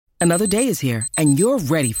Another day is here, and you're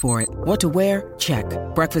ready for it. What to wear? Check.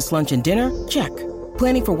 Breakfast, lunch, and dinner? Check.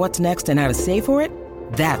 Planning for what's next and how to save for it?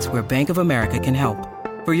 That's where Bank of America can help.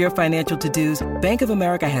 For your financial to-dos, Bank of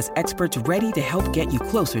America has experts ready to help get you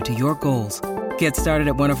closer to your goals. Get started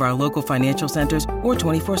at one of our local financial centers or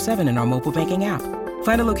 24/7 in our mobile banking app.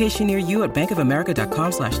 Find a location near you at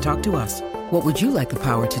bankofamerica.com/talktous. What would you like the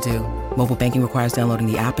power to do? Mobile banking requires downloading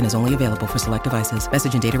the app and is only available for select devices.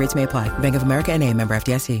 Message and data rates may apply. Bank of America N.A., member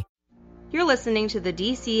FDIC. You're listening to the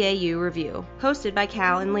DCAU Review, hosted by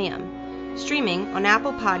Cal and Liam. Streaming on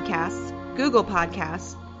Apple Podcasts, Google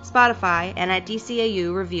Podcasts, Spotify, and at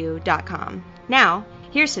DCAUreview.com. Now,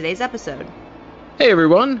 here's today's episode. Hey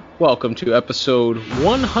everyone, welcome to episode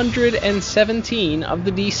 117 of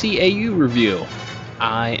the DCAU Review.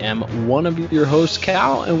 I am one of your hosts,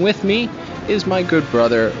 Cal, and with me is my good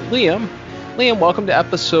brother, Liam. Liam, welcome to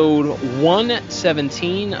episode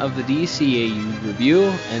 117 of the DCAU Review,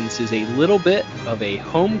 and this is a little bit of a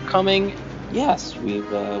homecoming. Yes, we've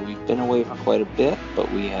been away for quite a bit,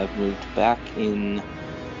 but we have moved back in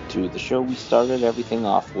to the show we started everything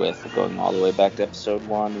off with, going all the way back to episode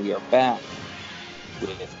 1. We are back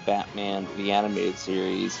with Batman, the animated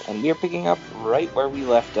series, and we are picking up right where we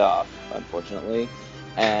left off, unfortunately,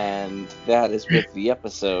 and that is with the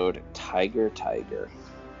episode Tyger.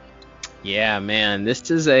 Yeah, man,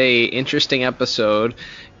 this is a interesting episode.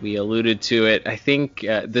 We alluded to it, I think,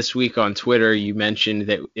 this week on Twitter. You mentioned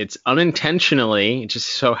that it's unintentionally, it just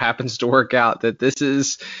so happens to work out that this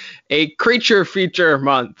is a creature feature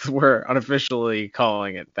month. We're unofficially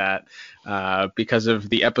calling it that because of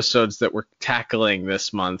the episodes that we're tackling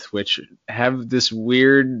this month, which have this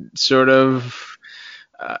weird sort of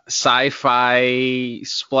sci-fi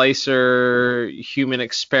splicer human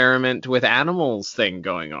experiment with animals thing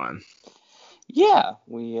going on. Yeah,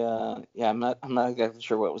 I'm not exactly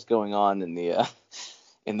sure what was going on in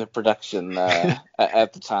the production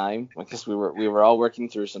at the time, because we were all working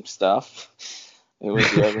through some stuff. It was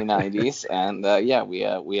the early 90s, and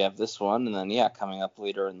we have this one, and then coming up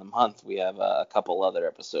later in the month we have a couple other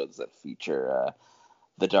episodes that feature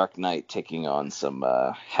the Dark Knight taking on some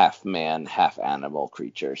half man, half animal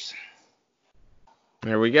creatures.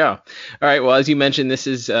 There we go. All right. Well, as you mentioned, this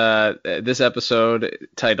is this episode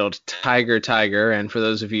titled Tyger. And for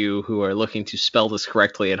those of you who are looking to spell this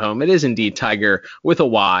correctly at home, it is indeed Tyger with a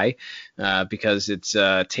Y, because it's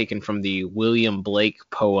taken from the William Blake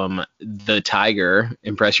poem, The Tyger.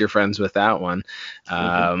 Impress your friends with that one.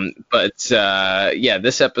 But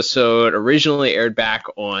this episode originally aired back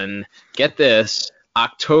on, get this,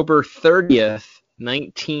 October 30th.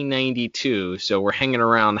 1992, so we're hanging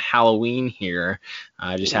around Halloween here.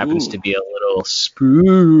 Just happens to be a little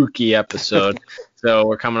spooky episode. So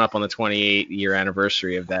we're coming up on the 28-year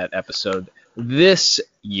anniversary of that episode this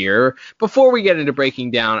year. Before we get into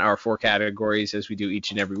breaking down our 4 categories as we do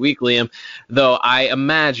each and every week, Liam, though I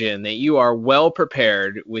imagine that you are well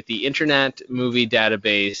prepared with the Internet Movie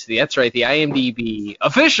Database, the IMDb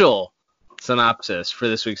official synopsis for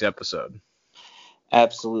this week's episode.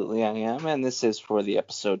 Absolutely, I am, and this is for the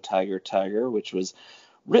episode Tyger, which was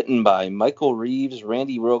written by Michael Reeves,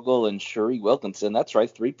 Randy Rogel, and Sheree Wilkinson. That's right,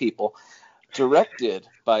 3 people. Directed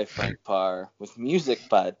by Frank Parr, with music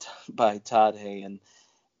by Todd Hayen,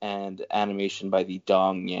 and animation by the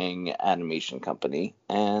Dong Yang Animation Company.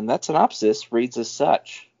 And that synopsis reads as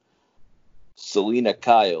such. Selena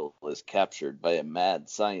Kyle is captured by a mad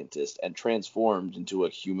scientist and transformed into a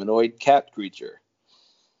humanoid cat creature.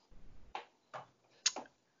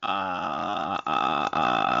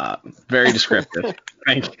 Very descriptive.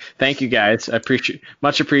 Thank you guys.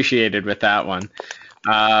 Much appreciated with that one.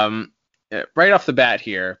 Right off the bat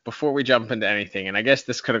here, before we jump into anything, and I guess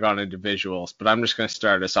this could have gone into visuals, but I'm just going to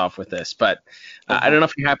start us off with this. But I don't know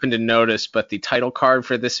if you happen to notice, but the title card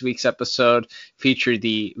for this week's episode featured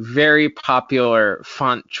the very popular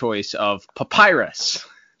font choice of Papyrus.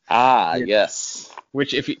 Yes.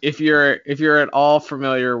 Which, if you're at all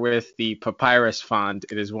familiar with the Papyrus font,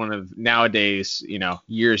 it is one of nowadays,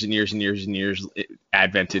 years and years and years and years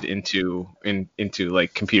advented into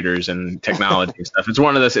like computers and technology and stuff. It's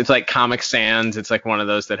one of those. It's like Comic Sans. It's like one of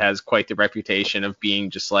those that has quite the reputation of being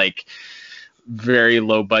just like very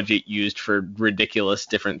low budget, used for ridiculous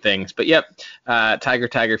different things. But yep,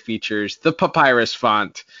 Tyger features the Papyrus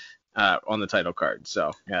font on the title card.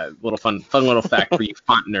 So little fun little fact for you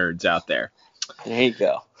font nerds out there. There you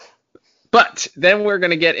go. But then we're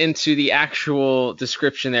going to get into the actual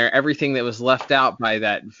description there, everything that was left out by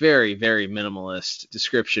that very, very minimalist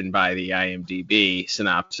description by the IMDb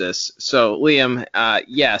synopsis. So, Liam,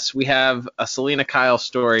 yes, we have a Selena Kyle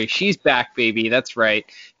story. She's back, baby. That's right.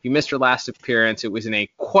 If you missed her last appearance, it was in a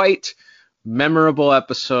quite memorable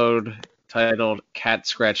episode titled Cat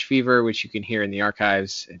Scratch Fever, which you can hear in the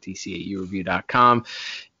archives at dcaureview.com,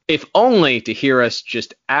 if only to hear us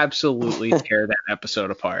just absolutely tear that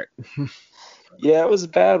episode apart. Yeah, it was a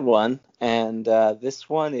bad one, and this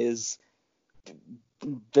one is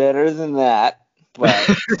better than that.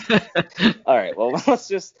 But all right, well, let's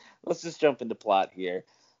just jump into plot here.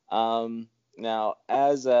 Now,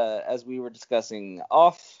 as we were discussing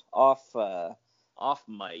off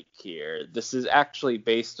mic here, this is actually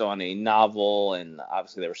based on a novel, and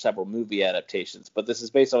obviously there were several movie adaptations, but this is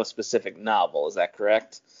based on a specific novel. Is that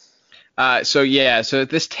correct? So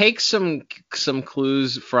this takes some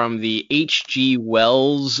clues from the H.G.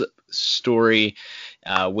 Wells story,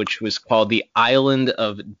 which was called The Island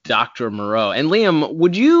of Dr. Moreau. And Liam,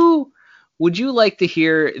 would you like to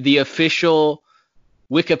hear the official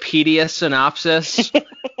Wikipedia synopsis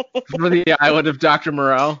for The Island of Dr.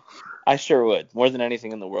 Moreau? I sure would, more than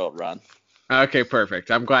anything in the world, Ron. Okay,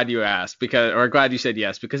 perfect. I'm glad you asked, glad you said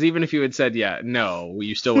yes, because even if you had said no,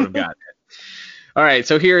 you still would have gotten it. All right,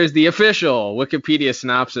 so here is the official Wikipedia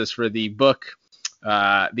synopsis for the book,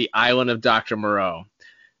 The Island of Dr. Moreau.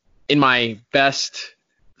 In my best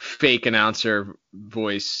fake announcer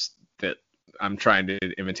voice that I'm trying to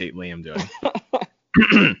imitate Liam doing.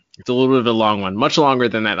 It's a little bit of a long one, much longer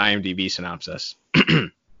than that IMDb synopsis.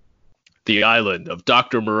 The Island of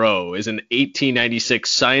Dr. Moreau is an 1896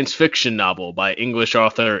 science fiction novel by English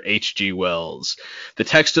author H.G. Wells. The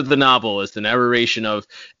text of the novel is the narration of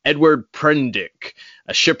Edward Prendick,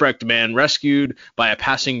 a shipwrecked man rescued by a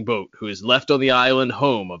passing boat who is left on the island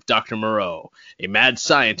home of Dr. Moreau, a mad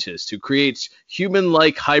scientist who creates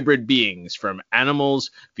human-like hybrid beings from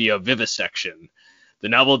animals via vivisection. The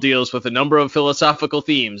novel deals with a number of philosophical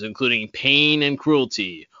themes, including pain and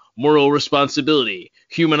cruelty, moral responsibility,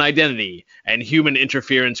 human identity, and human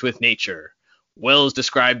interference with nature. Wells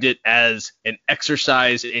described it as an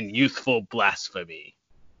exercise in youthful blasphemy.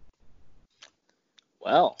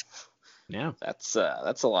 Well, yeah, that's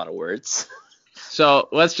a lot of words. So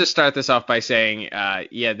let's just start this off by saying,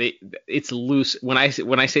 it's loose. When I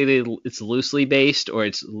say it's loosely based, or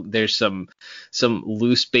there's some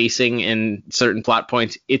loose basing in certain plot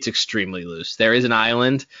points, it's extremely loose. There is an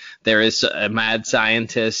island, there is a mad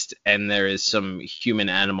scientist, and there is some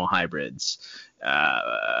human-animal hybrids.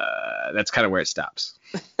 That's kind of where it stops.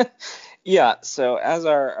 Yeah. So as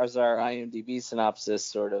our IMDb synopsis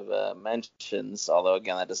sort of mentions, although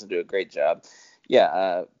again that doesn't do a great job.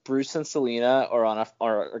 Yeah, Bruce and Selena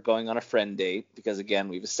are going on a friend date because, again,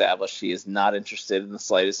 we've established she is not interested in the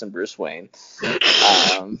slightest in Bruce Wayne.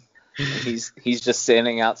 He's just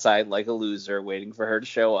standing outside like a loser, waiting for her to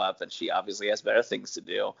show up, and she obviously has better things to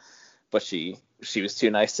do. But she was too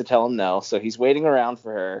nice to tell him no, so he's waiting around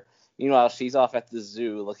for her. Meanwhile, she's off at the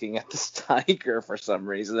zoo looking at this tiger for some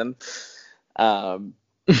reason.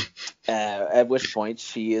 At which point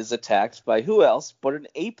she is attacked by who else but an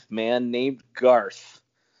ape man named Garth.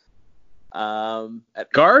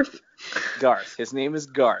 Garth? Garth. His name is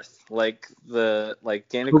Garth, like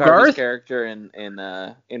Dana Carvey's character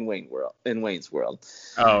in Wayne's World.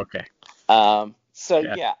 Oh, okay.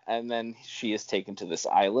 Yeah, and then she is taken to this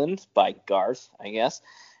island by Garth, I guess,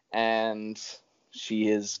 and she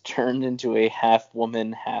is turned into a half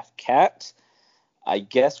woman, half cat. I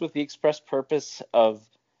guess with the express purpose of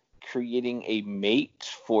creating a mate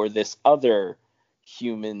for this other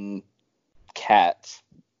human cat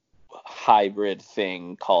hybrid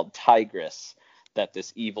thing called Tigress that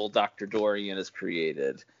this evil Dr. Dorian has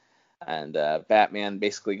created. And Batman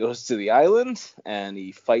basically goes to the island and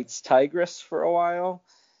he fights Tigress for a while.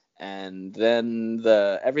 And then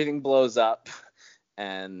everything blows up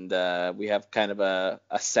and we have kind of a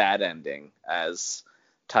sad ending as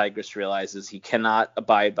Tigress realizes he cannot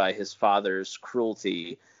abide by his father's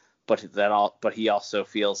cruelty, but he also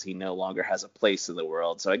feels he no longer has a place in the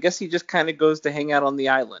world. So I guess he just kind of goes to hang out on the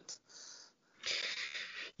island.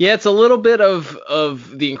 Yeah, it's a little bit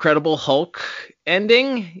of the Incredible Hulk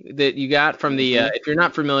ending that you got from the. If you're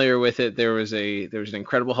not familiar with it, there was an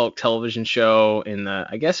Incredible Hulk television show in the,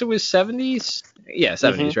 I guess it was 70s. Yeah,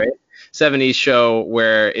 70s, right? 70s show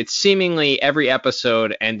where it seemingly every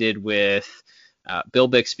episode ended with Bill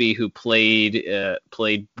Bixby, who played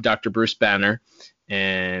Dr. Bruce Banner,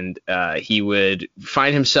 and he would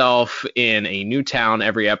find himself in a new town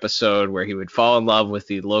every episode where he would fall in love with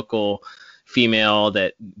the local female,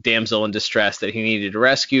 that damsel in distress that he needed to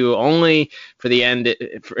rescue, only for the end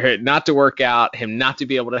for it not to work out, him not to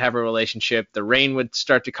be able to have a relationship. The rain would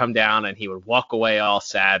start to come down and he would walk away all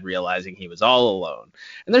sad, realizing he was all alone.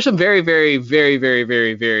 And there's some very, very, very, very,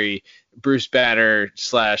 very, very Bruce Banner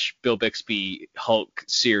 / Bill Bixby Hulk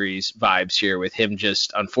series vibes here, with him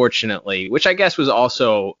just unfortunately, which I guess was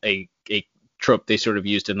also a trope they sort of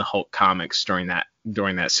used in the Hulk comics during that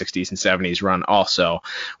 60s and 70s run also,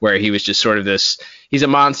 where he was just sort of he's a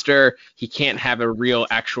monster, he can't have a real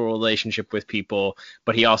actual relationship with people,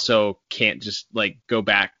 but he also can't just like go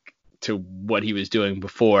back to what he was doing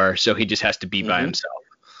before, so he just has to be by himself.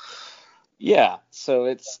 Yeah, so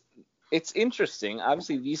it's interesting.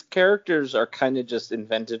 Obviously, these characters are kind of just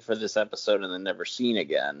invented for this episode and then never seen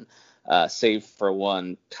again, save for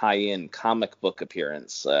one tie-in comic book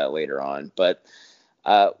appearance later on. But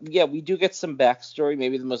yeah, we do get some backstory.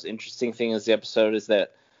 Maybe the most interesting thing is the episode is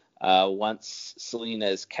that once Selina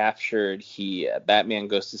is captured, Batman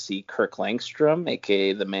goes to see Kirk Langstrom,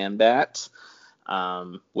 aka the Man-Bat,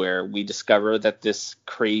 where we discover that this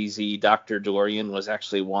crazy Dr. Dorian was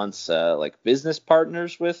actually once like business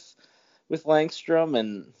partners with Langstrom,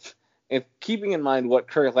 and if keeping in mind what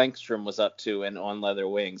Kirk Langstrom was up to and On Leather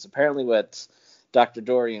Wings, apparently what Dr.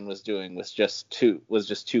 Dorian was doing was just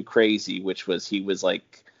too crazy, which was he was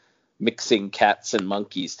like mixing cats and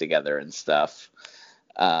monkeys together and stuff.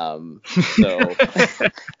 So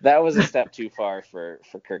that was a step too far for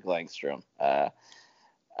Kirk Langstrom.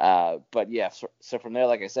 But yeah, so from there,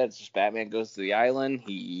 like I said, it's just Batman goes to the island.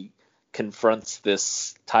 He confronts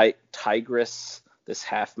this tigress, this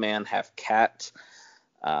half man, half cat,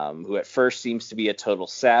 who at first seems to be a total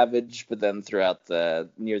savage, but then throughout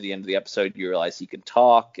near the end of the episode, you realize he can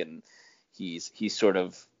talk, and he's sort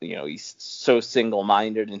of, he's so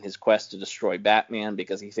single-minded in his quest to destroy Batman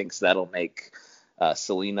because he thinks that'll make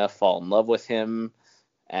Selina fall in love with him.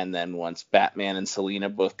 And then once Batman and Selina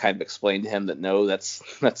both kind of explain to him that no,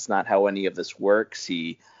 that's not how any of this works,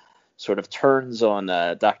 he sort of turns on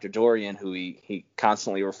Dr. Dorian, who he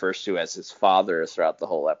constantly refers to as his father throughout the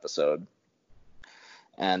whole episode.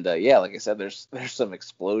 And yeah, like I said, there's some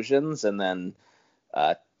explosions, and then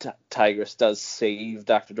Tigress does save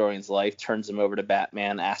Dr. Dorian's life, turns him over to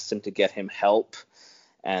Batman, asks him to get him help,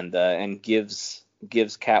 and gives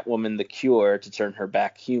Catwoman the cure to turn her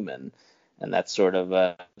back human. And that's sort of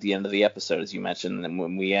the end of the episode, as you mentioned. And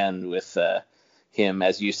when we end with him,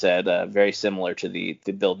 as you said, very similar to the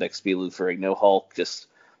Bill Bixby Lou Ferrigno Hulk, just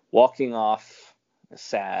walking off,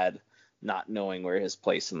 sad, not knowing where his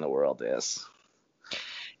place in the world is.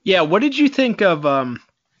 Yeah, what did you think of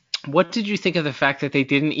the fact that they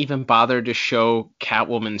didn't even bother to show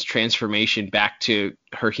Catwoman's transformation back to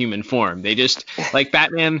her human form? They just, like,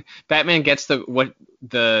 Batman gets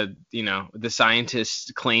the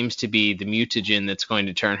scientist claims to be the mutagen that's going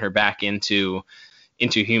to turn her back into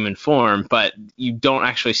human form, but you don't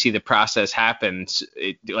actually see the process happen.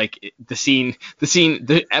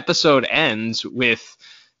 The episode ends with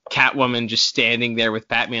Catwoman just standing there with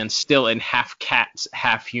Batman still in half cat,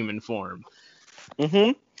 half human form.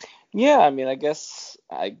 Mm-hmm. Yeah, I mean, I guess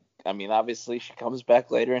obviously she comes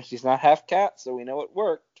back later and she's not half cat, so we know it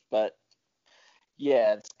worked. But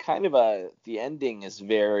yeah, it's kind of the ending is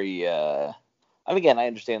very. Again, I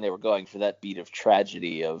understand they were going for that beat of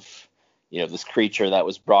tragedy of, this creature that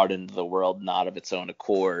was brought into the world not of its own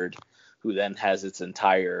accord, who then has its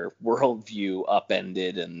entire worldview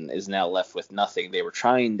upended and is now left with nothing. They were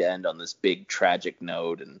trying to end on this big tragic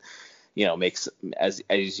note, and makes, as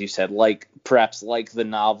you said, perhaps like the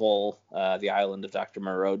novel The Island of Dr.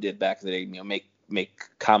 Moreau did back in the day, make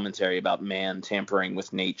commentary about man tampering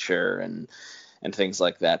with nature and things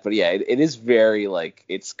like that. But yeah, it is very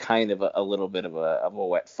it's kind of a little bit of a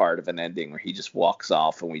wet fart of an ending where he just walks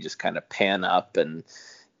off and we just kind of pan up and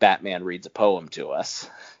Batman reads a poem to us.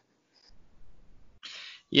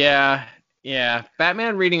 Yeah.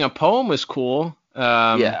 Batman reading a poem was cool.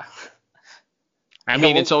 Yeah. I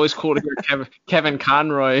mean, it's always cool to hear Kevin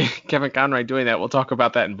Conroy doing that. We'll talk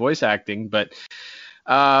about that in voice acting. But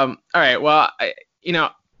all right, well,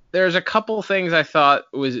 there's a couple things I thought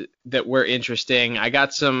that were interesting. I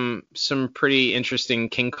got some pretty interesting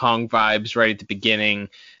King Kong vibes right at the beginning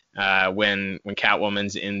when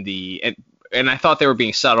Catwoman's in and I thought they were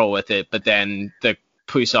being subtle with it, but then the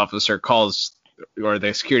police officer calls, or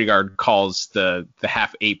the security guard calls the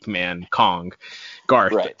half ape man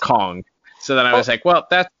Garth, right. Kong. So then I was like, well,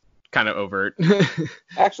 that's kind of overt.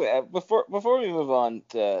 Actually, before we move on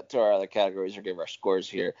to our other categories or give our scores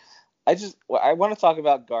here, I want to talk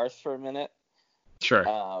about Garth for a minute.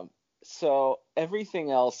 Sure. So everything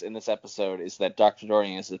else in this episode is that Dr.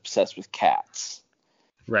 Dorian is obsessed with cats.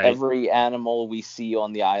 Right. Every animal we see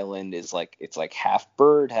on the island is it's half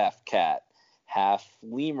bird, half cat, half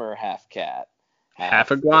lemur, half cat.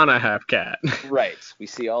 Half iguana, half cat. Right. We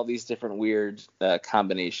see all these different weird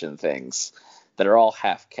combination things that are all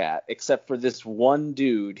half cat, except for this one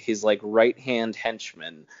dude, his like right-hand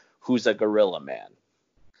henchman, who's a gorilla man.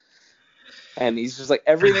 And he's just like,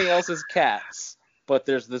 everything else is cats, but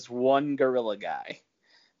there's this one gorilla guy.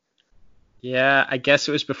 Yeah, I guess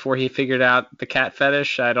it was before he figured out the cat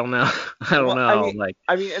fetish. I don't know. I don't know.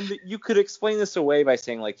 And you could explain this away by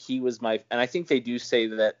saying like he was and I think they do say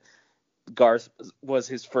that Garth was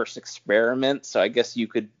his first experiment. So I guess you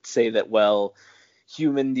could say that, well,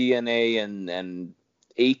 human DNA and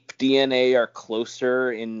ape DNA are closer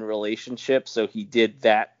in relationship. So he did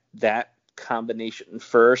that combination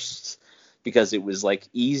first because it was like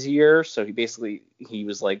easier. So he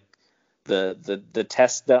was like the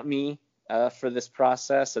test dummy for this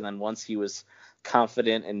process, and then once he was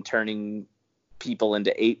confident in turning people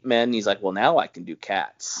into ape men, he's like, well, now I can do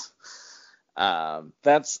cats. I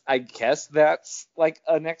guess that's like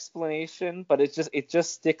an explanation, but it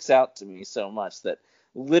just sticks out to me so much that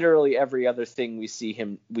literally every other thing we see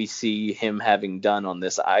him having done on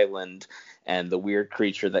this island, and the weird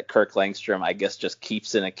creature that Kirk Langstrom, I guess, just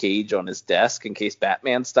keeps in a cage on his desk in case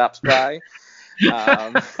Batman stops by.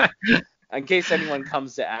 In case anyone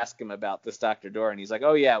comes to ask him about this Dr. Doran, he's like,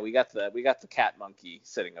 oh yeah, we got the cat monkey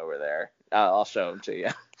sitting over there. I'll show him to you.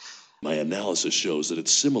 My analysis shows that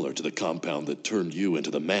it's similar to the compound that turned you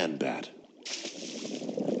into the man-bat.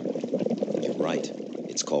 You're right.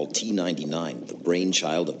 It's called T99, the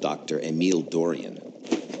brainchild of Dr. Emile Dorian.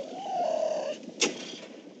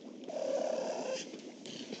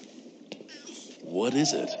 What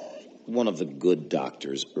is it? One of the good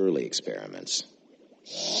doctor's early experiments.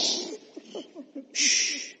 Shh.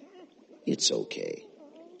 It's okay.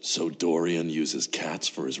 So Dorian uses cats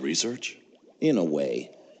for his research? In a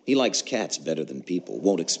way. He likes cats better than people,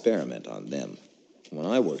 won't experiment on them. When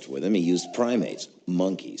I worked with him, he used primates,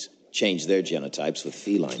 monkeys, changed their genotypes with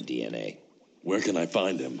feline DNA. Where can I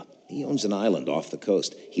find him? He owns an island off the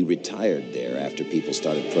coast. He retired there after people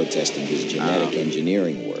started protesting his genetic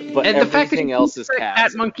engineering work. But and the fact that he else is a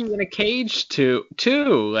cat monkey in a cage too.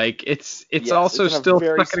 Like it's also it's in still a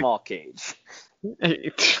very small cage.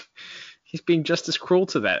 He's being just as cruel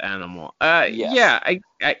to that animal. Yes. I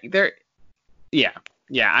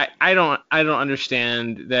don't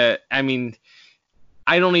understand that. I mean,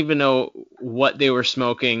 I don't even know what they were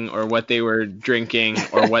smoking or what they were drinking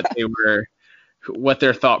or what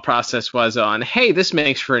their thought process was on, hey, this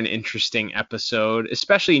makes for an interesting episode,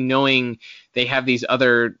 especially knowing they have these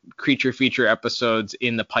other creature feature episodes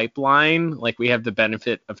in the pipeline. Like, we have the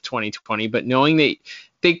benefit of 2020, but knowing they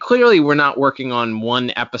clearly were not working on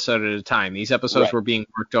one episode at a time. These episodes were being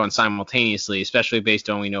worked on simultaneously, especially based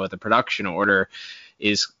on we know what the production order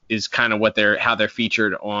is kind of how they're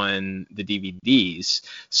featured on the DVDs.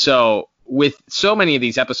 So with so many of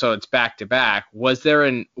these episodes back to back, was there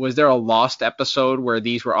a lost episode where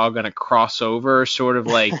these were all going to cross over? Sort of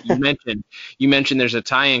like you mentioned there's a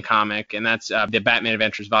tie-in comic, and that's the Batman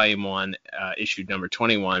Adventures Volume 1, issue number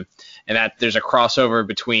 21, and that there's a crossover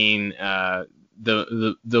between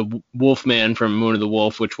the Wolfman from Moon of the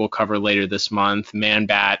Wolf, which we'll cover later this month,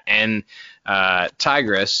 Man-Bat, and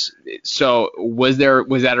Tigress. So was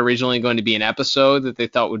that originally going to be an episode that they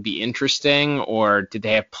thought would be interesting, or did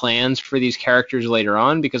they have plans for these characters later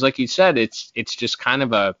on? Because like you said, it's just kind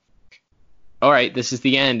of all right, this is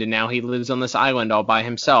the end, and now he lives on this island all by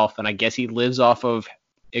himself, and I guess he lives off of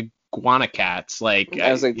iguana cats. Like,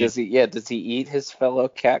 I was like, does he eat his fellow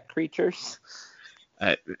cat creatures?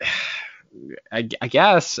 I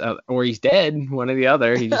guess, or he's dead, one or the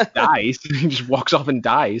other. He just dies. He just walks off and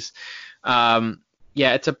dies.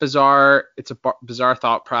 It's a bizarre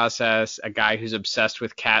thought process. A guy who's obsessed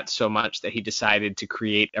with cats so much that he decided to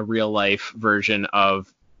create a real life version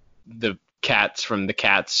of the cats from the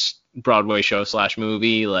Cats Broadway show /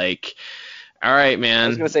 movie. Like, all right, man. I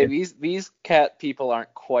was gonna say these cat people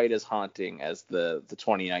aren't quite as haunting as the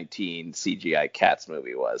 2019 CGI Cats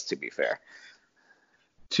movie was, to be fair.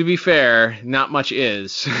 To be fair, not much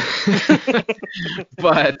is.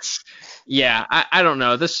 But yeah, I don't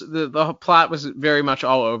know. The plot was very much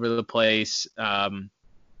all over the place.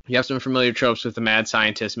 You have some familiar tropes with the mad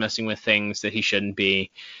scientist messing with things that he shouldn't be.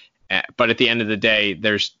 But at the end of the day,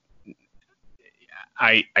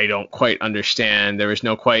 I don't quite understand. There was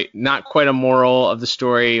not quite a moral of the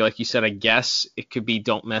story. Like you said, I guess it could be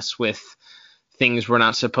don't mess with things we're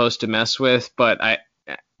not supposed to mess with. But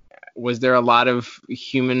was there a lot of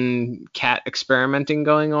human cat experimenting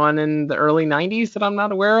going on in the early 90s that I'm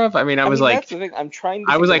not aware of? I mean, that's the thing. I'm trying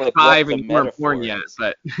to. I was like 5 and you weren't born yet,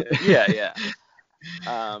 but yeah.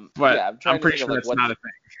 I'm pretty sure that's not a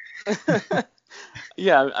thing.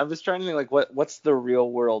 Yeah, I was trying to think like what's the real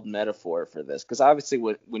world metaphor for this? Because obviously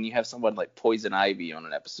when you have someone like Poison Ivy on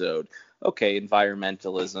an episode, okay,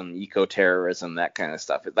 environmentalism, eco-terrorism, that kind of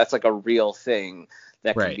stuff. That's like a real thing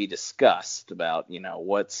that can Right. be discussed about,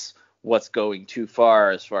 what's going too far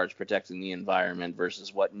as protecting the environment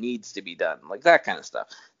versus what needs to be done, like that kind of stuff.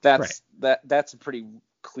 That's a pretty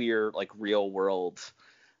clear like real world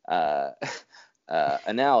uh,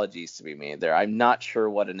 analogies to be made there. I'm not sure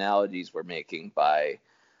what analogies we're making by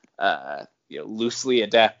loosely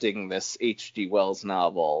adapting this H.G. Wells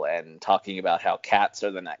novel and talking about how cats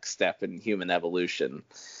are the next step in human evolution.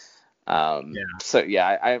 So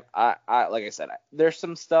yeah, I like I said, there's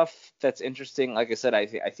some stuff that's interesting. Like I said, I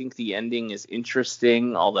think the ending is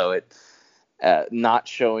interesting, although it not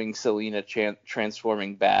showing Selena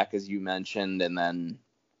transforming back, as you mentioned, and then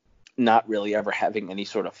not really ever having any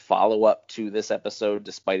sort of follow-up to this episode,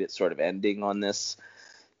 despite it sort of ending on this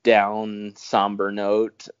down, somber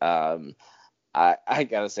note. I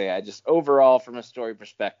gotta say, I just overall, from a story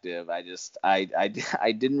perspective, I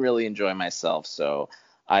didn't really enjoy myself, so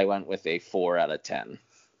I went with a 4 out of 10.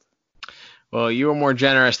 Well, you were more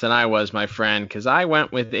generous than I was, my friend, because I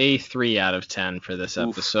went with a 3 out of 10 for this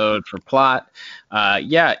episode. For plot.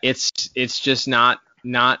 It's just not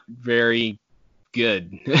very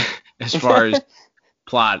good as far as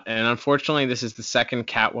plot. And unfortunately, this is the second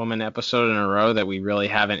Catwoman episode in a row that we really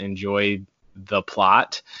haven't enjoyed the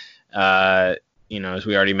plot. As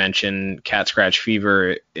we already mentioned, Cat Scratch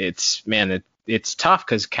Fever, it's tough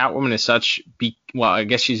because Catwoman is I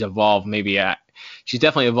guess she's evolved. She's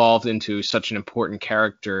definitely evolved into such an important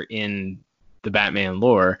character in the Batman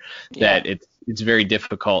lore that it's very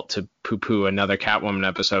difficult to poo-poo another Catwoman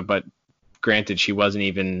episode. But granted, she wasn't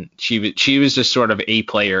even she was just sort of a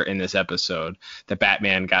player in this episode that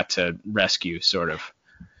Batman got to rescue, sort of.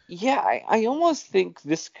 Yeah, I almost think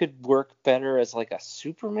this could work better as like a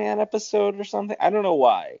Superman episode or something. I don't know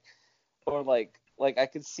why. Or like I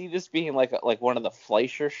could see this being like one of the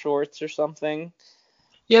Fleischer shorts or something.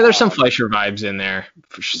 Yeah, there's some Fleischer vibes in there,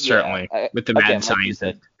 certainly, with the mad scientist.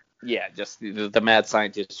 Like just the mad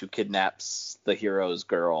scientist who kidnaps the hero's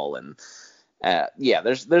girl, and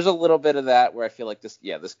there's a little bit of that where I feel like this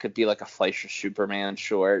could be like a Fleischer Superman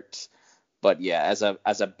short. But yeah, as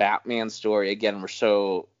a Batman story, again, we're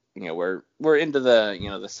so we're into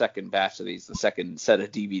the second batch of these, the second set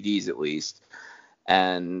of DVDs at least.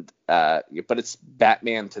 And but it's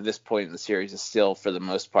Batman to this point in the series is still for the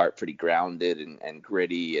most part pretty grounded and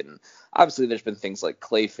gritty, and obviously there's been things like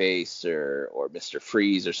Clayface or Mr.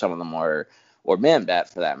 Freeze or some of the more, or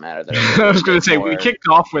Man-Bat for that matter. I was going to say we kicked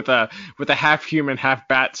off with a half human, half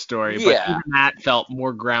bat story, but even that felt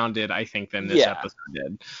more grounded, I think, than this episode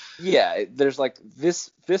did. Yeah, there's like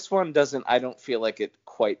this one doesn't. I don't feel like it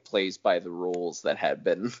quite plays by the rules that had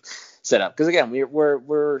been set up, because again,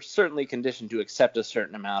 we're certainly conditioned to accept a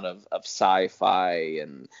certain amount of sci-fi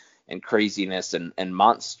and craziness and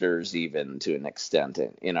monsters even to an extent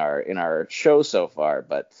in our show so far,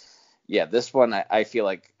 but. Yeah, this one I feel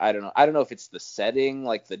like I don't know if it's the setting,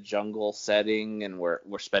 like the jungle setting, and we're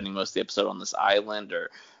spending most of the episode on this island or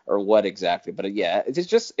what exactly. But yeah, it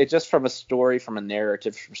just from a story, from a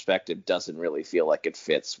narrative perspective, doesn't really feel like it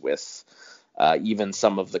fits with even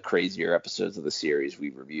some of the crazier episodes of the series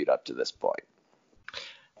we've reviewed up to this point.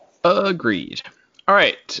 Agreed. All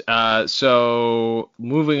right, so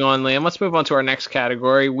moving on, Liam, let's move on to our next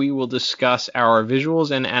category. We will discuss our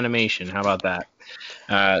visuals and animation. How about that?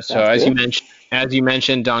 So as you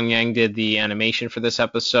mentioned, Dong Yang did the animation for this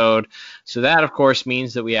episode. So that, of course,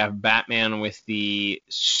 means that we have Batman with the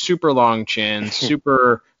super long chin,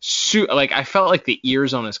 like I felt like the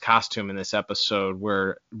ears on his costume in this episode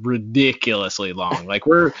were ridiculously long. Like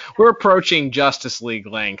we're approaching Justice League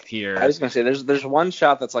length here. I was gonna say there's one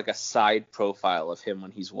shot that's like a side profile of him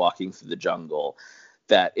when he's walking through the jungle,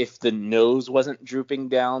 that if the nose wasn't drooping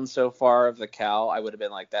down so far of the cowl, I would have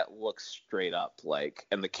been like, that looks straight up like,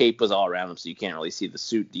 and the cape was all around him, so you can't really see the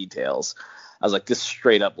suit details. I was like, this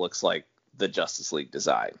straight up looks like the Justice League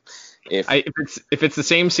design. If it's the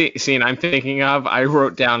same scene I'm thinking of, I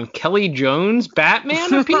wrote down Kelly Jones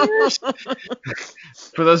Batman appears.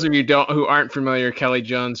 For those of you who aren't familiar, Kelly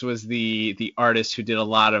Jones was the artist who did a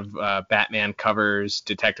lot of Batman covers,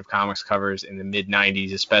 Detective Comics covers in the mid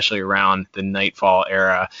 '90s, especially around the Nightfall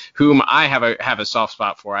era. Whom I have a soft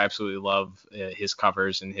spot for. I absolutely love his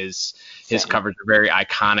covers, and his covers are very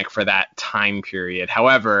iconic for that time period.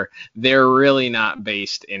 However, they're really not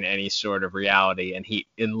based in any sort of reality, and he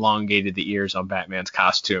elongated the ears on Batman's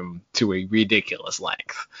costume to a ridiculous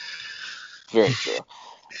length. Very true.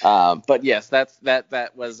 But yes,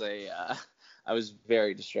 that was I was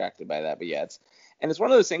very distracted by that. But yeah, And it's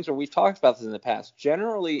one of those things where we've talked about this in the past.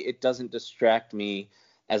 Generally, it doesn't distract me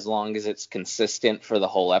as long as it's consistent for the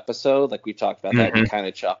whole episode. Like we talked about that, we kind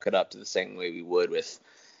of chalk it up to the same way we would with,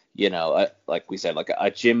 like we said, like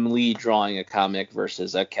a Jim Lee drawing a comic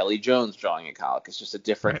versus a Kelly Jones drawing a comic. It's just a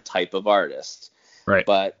different type of artist. Right.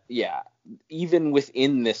 But yeah, even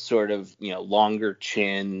within this sort of, longer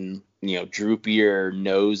chin, droopier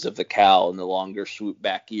nose of the cow and the longer swoop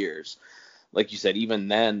back ears, like you said, even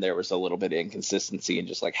then there was a little bit of inconsistency in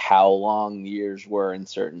just like how long the ears were in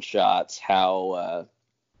certain shots, how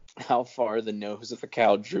far the nose of the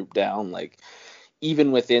cow drooped down. Like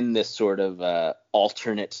even within this sort of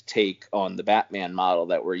alternate take on the Batman model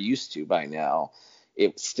that we're used to by now,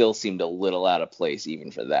 it still seemed a little out of place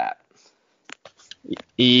even for that.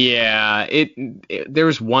 Yeah, there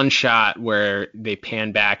was one shot where they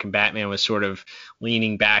panned back and Batman was sort of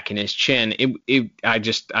leaning back in his chin. It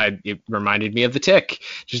reminded me of the Tick.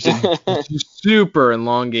 Just a super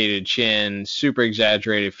elongated chin, super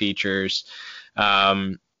exaggerated features.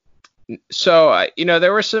 So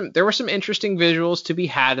there were some interesting visuals to be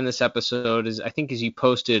had in this episode. As you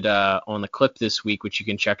posted on the clip this week, which you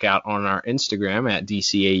can check out on our Instagram at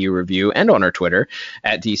DCAU Review and on our Twitter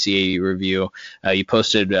at DCAU Review. You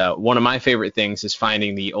posted one of my favorite things is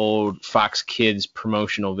finding the old Fox Kids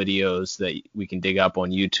promotional videos that we can dig up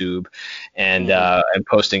on YouTube and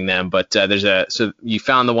posting them. But so you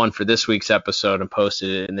found the one for this week's episode and posted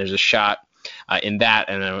it, and there's a shot in that,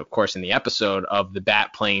 and then of course in the episode of the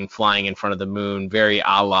bat plane flying in front of the moon, very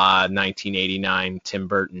a la 1989 Tim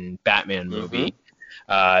Burton Batman movie,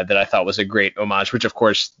 that I thought was a great homage. Which of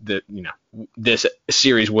course this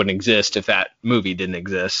series wouldn't exist if that movie didn't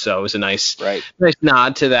exist. So it was a nice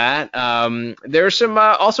nod to that. There's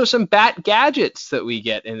also some Bat gadgets that we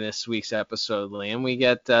get in this week's episode, Liam. We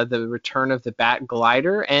get the return of the Bat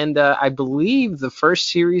glider, and I believe the first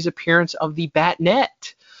series appearance of the Bat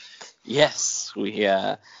net. Yes,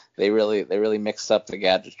 they really mixed up the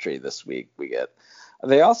gadgetry this week.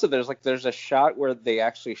 There's a shot where they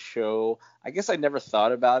actually show, I guess I never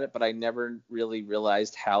thought about it, but I never really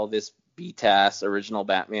realized how this BTAS original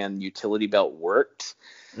Batman utility belt worked.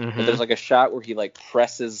 But there's like a shot where he like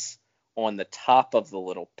presses on the top of the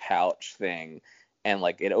little pouch thing, and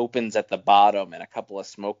like it opens at the bottom and a couple of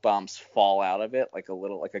smoke bombs fall out of it like a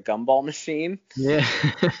gumball machine. Yeah.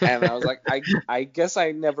 And I was like, I guess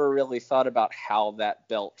I never really thought about how that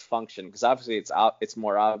belt functioned, because obviously it's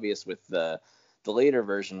more obvious with the later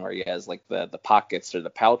version where he has like the pockets or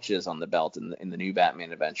the pouches on the belt in the new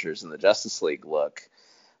Batman Adventures and the Justice League look.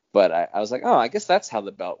 But I was like, oh, I guess that's how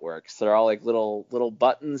the belt works. They're all like little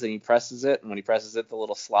buttons, and he presses it, and when he presses it, the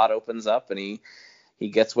little slot opens up, and he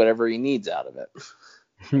gets whatever he needs out of it.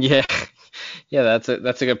 Yeah, that's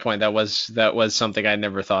a good point. That was something I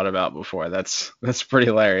never thought about before. That's pretty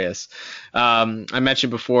hilarious. I mentioned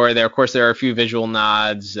before there are a few visual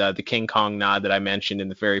nods. The King Kong nod that I mentioned in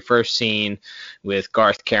the very first scene, with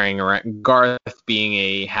Garth being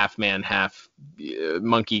a half man, half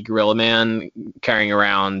monkey gorilla man, carrying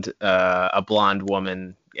around a blonde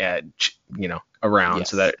woman, around. Yes.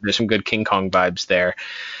 So that there's some good King Kong vibes there.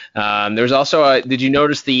 There's also did you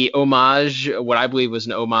notice the homage, what I believe was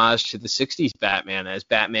an homage to the 60s Batman, as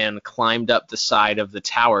Batman climbed up the side of the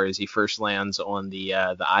tower as he first lands on the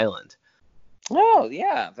island? Oh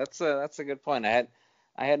yeah, that's a good point. I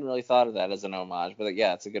hadn't really thought of that as an homage, but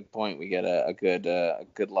yeah, it's a good point. We get a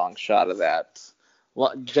good long shot of that.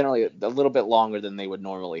 Well, generally a little bit longer than they would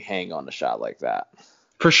normally hang on a shot like that.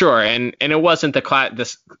 For sure, and it wasn't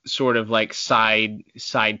this sort of like side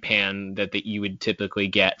pan that you would typically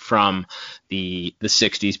get from the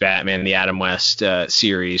 60s Batman, the Adam West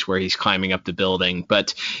series, where he's climbing up the building.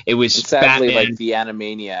 But it was sadly Batman. Like the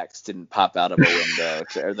Animaniacs didn't pop out of a window,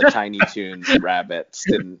 or the Tiny Toons rabbits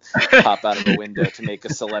didn't pop out of a window to make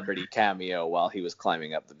a celebrity cameo while he was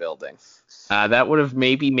climbing up the building. That would have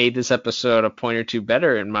maybe made this episode a point or two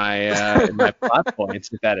better in my plot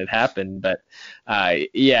points if that had happened. But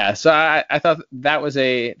yeah, so I thought that was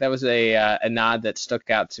a nod that stuck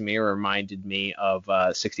out to me, or reminded me of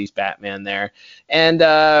 60s Batman there. And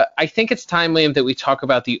I think it's time, Liam, that we talk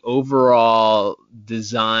about the overall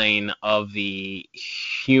design of the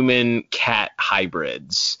human cat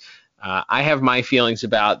hybrids. I have my feelings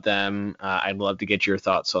about them. I'd love to get your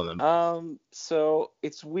thoughts on them. So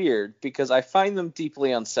it's weird because I find them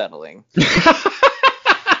deeply unsettling.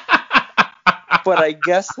 But I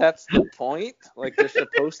guess that's the point. Like, they're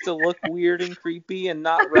supposed to look weird and creepy and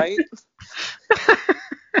not right.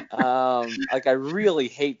 Like, I really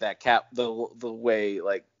hate that cat, the way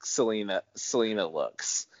like Selena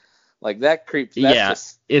looks. Like, that creep. That's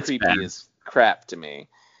just it's creepy bad. as crap to me.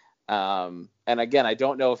 And And again, I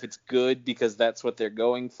don't know if it's good because that's what they're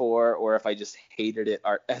going for, or if I just hated it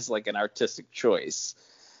as like an artistic choice.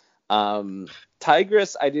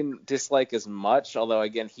 Tigress I didn't dislike as much, although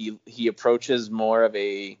again he approaches more of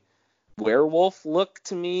a werewolf look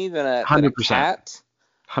to me than a 100%. cat.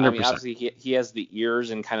 100%. I mean, obviously he has the ears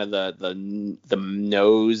and kind of the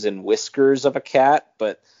nose and whiskers of a cat,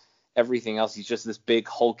 but everything else, he's just this big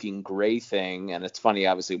hulking gray thing. And it's funny,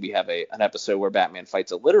 obviously we have an episode where Batman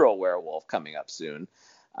fights a literal werewolf coming up soon.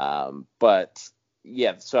 But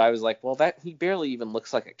yeah, so I was like, well, that he barely even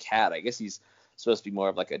looks like a cat. I guess he's supposed to be more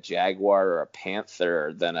of like a jaguar or a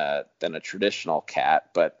panther than a traditional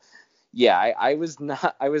cat. But yeah, I was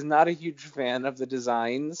not a huge fan of the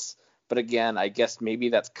designs. But again, I guess maybe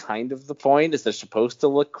that's kind of the point, is they're supposed to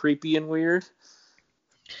look creepy and weird.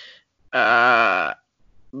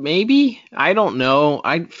 Maybe. I don't know.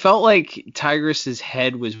 I felt like Tigress's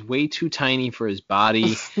head was way too tiny for his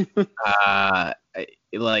body.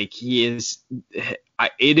 Like he is.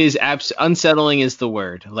 It is unsettling is the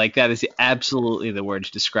word. Like that is absolutely the word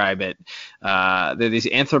to describe it. They're these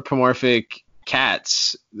anthropomorphic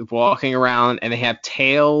cats walking around, and they have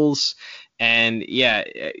tails. And yeah,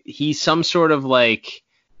 he's some sort of like,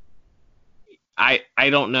 I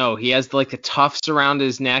don't know. He has like the tufts around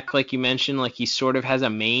his neck, like you mentioned. Like he sort of has a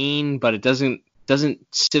mane, but it doesn't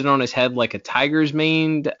sit on his head like a tiger's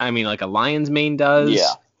mane. I mean, like a lion's mane does.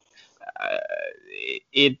 Yeah.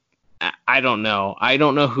 I don't know. I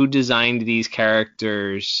don't know who designed these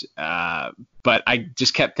characters, but I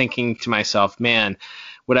just kept thinking to myself, man,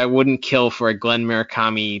 what I wouldn't kill for a Glenn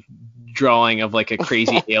Murakami drawing of like a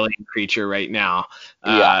crazy alien creature right now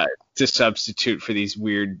to substitute for these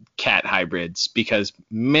weird cat hybrids, because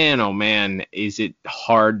man, oh man, is it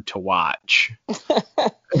hard to watch.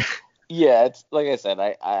 Yeah, it's like I said,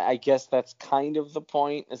 I guess that's kind of the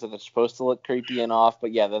point, is that they're supposed to look creepy and off.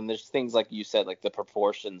 But yeah, then there's things like you said, like the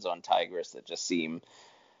proportions on Tigress that just seem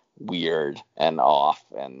weird and off.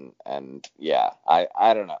 And yeah, I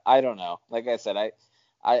don't know. Like I said,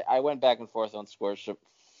 I went back and forth on scores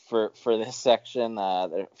for this section. There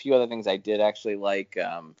are a few other things I did actually like.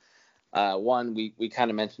 One, we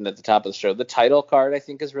kind of mentioned at the top of the show, the title card I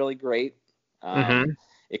think is really great.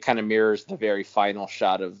 It kind of mirrors the very final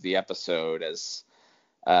shot of the episode as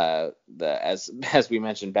we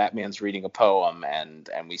mentioned, Batman's reading a poem, and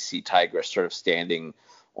we see Tigress sort of standing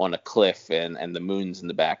on a cliff, and the moon's in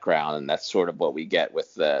the background, and that's sort of what we get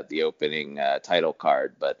with the opening title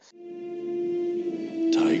card. But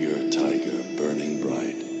Tiger, tiger, burning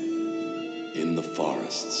bright in the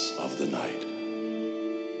forests of the night.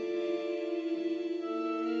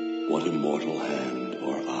 What immortal hand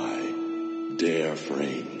or eye dare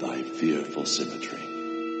frame thy fearful symmetry?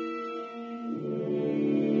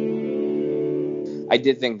 I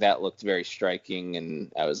did think that looked very striking,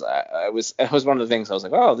 and it was one of the things I was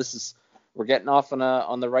like, oh, we're getting off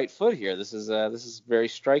on the right foot here. This is very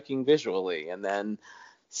striking visually. And then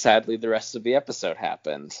sadly the rest of the episode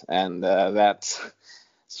happened, and that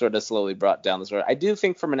sort of slowly brought down the story. I do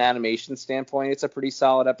think from an animation standpoint, it's a pretty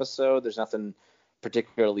solid episode. There's nothing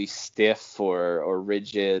particularly stiff or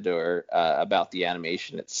rigid or about the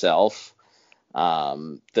animation itself.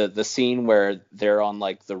 The scene where they're on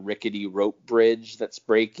like the rickety rope bridge that's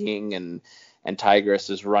breaking, and Tigress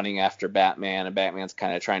is running after Batman, and Batman's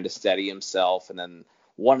kind of trying to steady himself, and then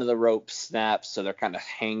one of the ropes snaps, so they're kind of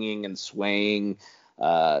hanging and swaying.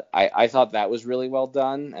 I thought that was really well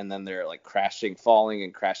done, and then they're like falling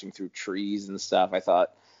and crashing through trees and stuff. I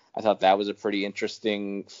thought that was a pretty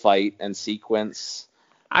interesting fight and sequence.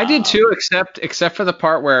 I did too, except for the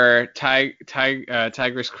part where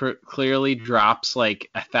Tigress clearly drops like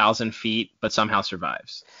 1,000 feet, but somehow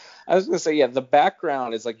survives. I was gonna say, yeah, the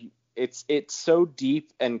background is like it's so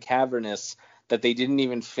deep and cavernous that they didn't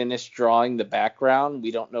even finish drawing the background. We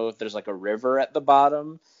don't know if there's like a river at the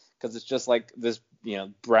bottom, because it's just like this,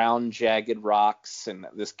 brown jagged rocks and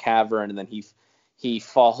this cavern, and then he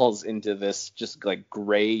falls into this just like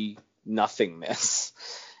gray nothingness,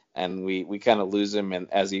 and we kind of lose him, and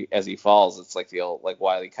as he falls, it's like the old like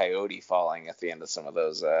Wile E. Coyote falling at the end of some of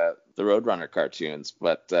those the Roadrunner cartoons.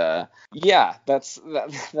 But yeah, that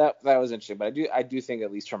was interesting. But I do think,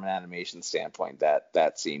 at least from an animation standpoint,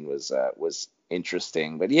 that scene was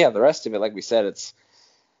interesting. But yeah, the rest of it, like we said, it's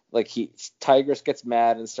like Tigress gets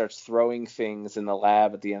mad and starts throwing things in the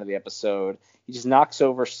lab at the end of the episode. He just knocks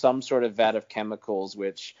over some sort of vat of chemicals,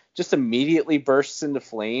 which just immediately bursts into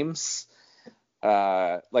flames.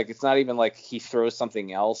 Like it's not even like he throws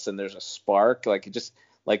something else and there's a spark. Like it just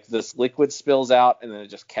like this liquid spills out and then it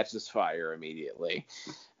just catches fire immediately.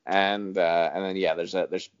 And then yeah,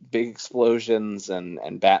 there's big explosions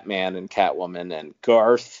and Batman and Catwoman and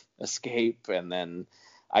Garth escape. And then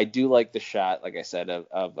I do like the shot, like I said,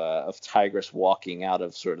 of Tigress walking out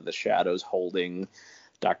of sort of the shadows holding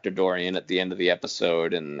Dr. Dorian at the end of the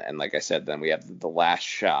episode. And like I said, then we have the last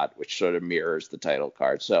shot, which sort of mirrors the title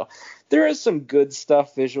card. So there is some good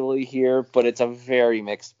stuff visually here, but it's a very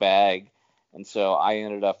mixed bag. And so I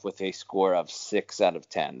ended up with a score of 6 out of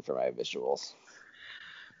 10 for my visuals.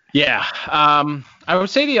 Yeah. I would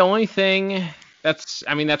say the only thing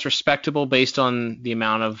that's respectable based on the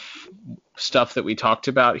amount of stuff that we talked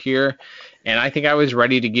about here. And I think I was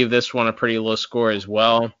ready to give this one a pretty low score as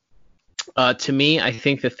well. To me, I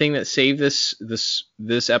think the thing that saved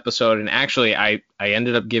this episode, and actually I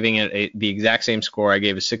ended up giving it the exact same score. I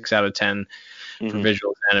gave a 6 out of 10 for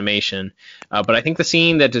visuals and animation. But I think the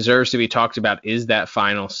scene that deserves to be talked about is that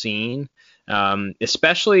final scene,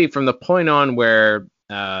 especially from the point on where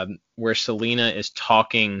Selena is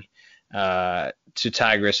talking to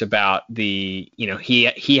Tigress about he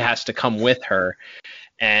has to come with her,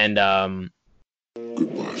 and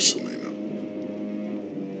Goodbye, Selena.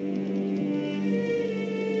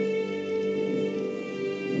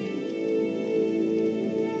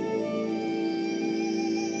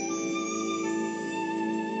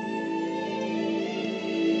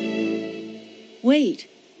 Wait.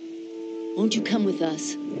 Won't you come with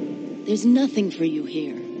us? There's nothing for you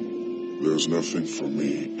here. There's nothing for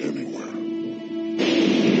me anywhere.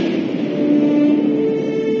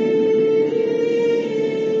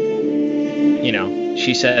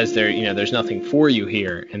 She says there's nothing for you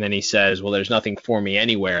here. And then he says, well, there's nothing for me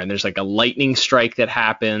anywhere. And there's like a lightning strike that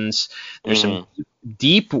happens. There's some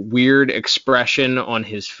deep, weird expression on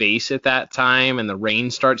his face at that time, and the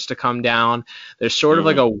rain starts to come down. There's sort of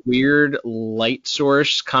like a weird light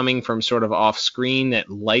source coming from sort of off screen that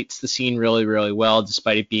lights the scene really, really well,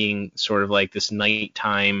 despite it being sort of like this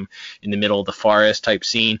nighttime in the middle of the forest type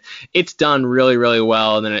scene. It's done really, really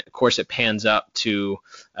well. And then of course it pans up to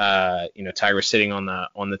Tyger sitting on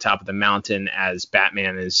the top of the mountain as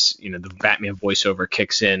Batman is, the Batman voiceover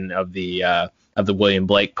kicks in of the William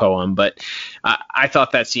Blake poem. But I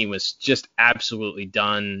thought that scene was just absolutely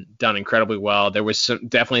done incredibly well. There was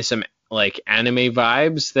definitely some like anime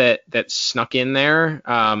vibes that snuck in there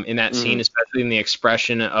in that scene, especially in the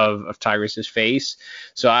expression of Tigress's face.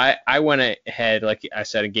 So I went ahead, like I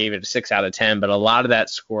said, and gave it a 6 out of 10, but a lot of that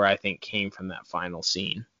score I think came from that final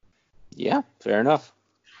scene. Yeah, fair enough.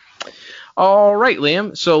 All right,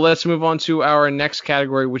 Liam. So let's move on to our next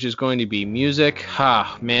category, which is going to be music.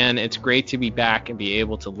 Man, it's great to be back and be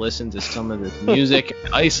able to listen to some of this music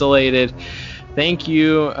isolated. Thank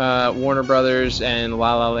you, Warner Brothers and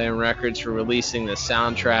La La Land Records, for releasing the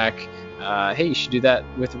soundtrack. Hey, you should do that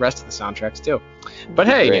with the rest of the soundtracks too. But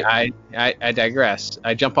hey, I digress.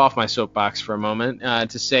 I jump off my soapbox for a moment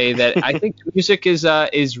to say that I think the music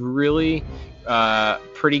is really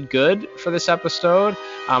pretty good for this episode.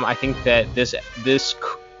 I think that this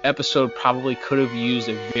episode probably could have used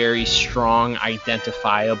a very strong,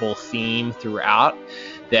 identifiable theme throughout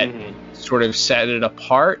that sort of set it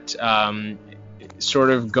apart.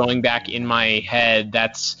 Sort of going back in my head,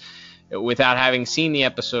 that's without having seen the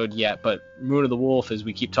episode yet, but Moon of the Wolf, as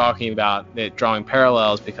we keep talking about it, drawing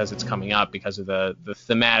parallels because it's coming up because of the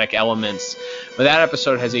thematic elements. But that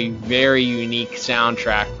episode has a very unique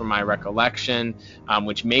soundtrack from my recollection,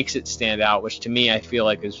 which makes it stand out, which to me I feel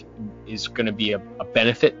like is going to be a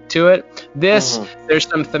benefit to it. There's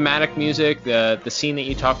some thematic music. The scene that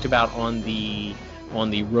you talked about on the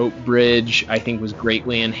rope bridge, I think, was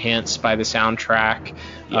greatly enhanced by the soundtrack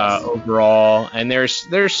overall. And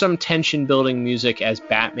there's some tension building music as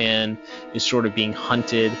Batman is sort of being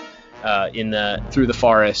hunted through the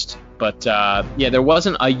forest. But there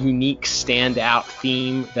wasn't a unique standout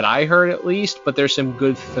theme that I heard, at least. But there's some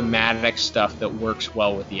good thematic stuff that works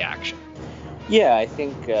well with the action. Yeah, I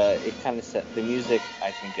think it kind of set the music.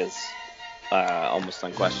 I think is almost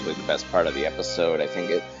unquestionably the best part of the episode. I think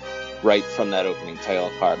it. Right from that opening title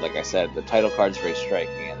card, like I said, the title card's very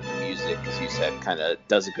striking, and the music, as you said, kind of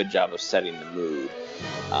does a good job of setting the mood.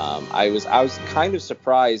 I was kind of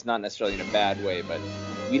surprised, not necessarily in a bad way, but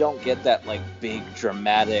we don't get that like big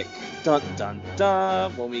dramatic dun dun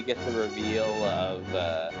dun when we get the reveal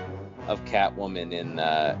of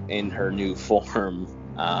Catwoman in her new form,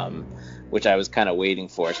 which I was kind of waiting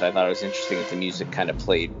for. So I thought it was interesting that the music kind of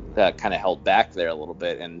held back there a little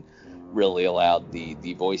bit and really allowed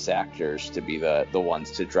the voice actors to be the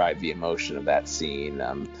ones to drive the emotion of that scene.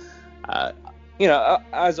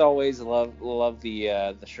 As always, love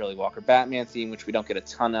the Shirley Walker Batman theme, which we don't get a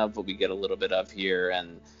ton of, but we get a little bit of here,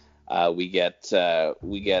 and we get a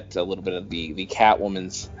little bit of the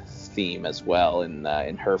Catwoman's theme as well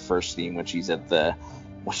in her first theme when she's at the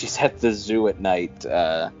zoo at night.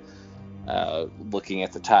 looking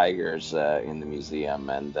at the tigers in the museum.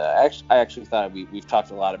 And I actually thought we've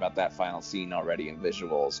talked a lot about that final scene already in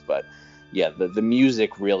visuals, but yeah, the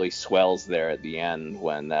music really swells there at the end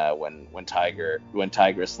when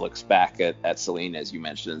Tigress looks back at Selena, as you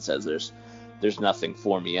mentioned, and says there's nothing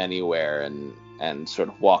for me anywhere, and sort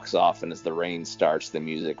of walks off. And as the rain starts, the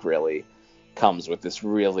music really comes with this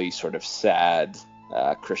really sort of sad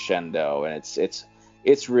crescendo, and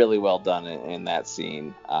it's really well done in that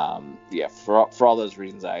scene. For all those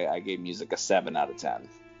reasons, I gave music a 7 out of 10.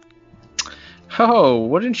 Oh,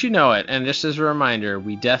 wouldn't you know it? And just as a reminder,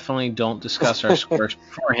 we definitely don't discuss our scores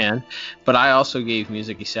beforehand, but I also gave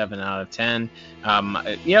music a 7 out of 10.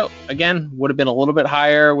 Again, would have been a little bit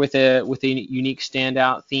higher with a unique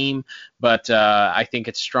standout theme, but I think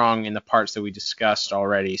it's strong in the parts that we discussed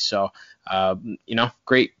already. So,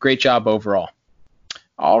 great job overall.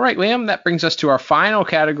 All right, Liam, that brings us to our final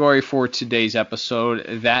category for today's episode,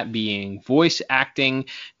 that being voice acting.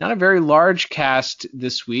 Not a very large cast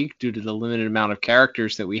this week due to the limited amount of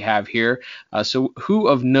characters that we have here. So who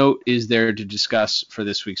of note is there to discuss for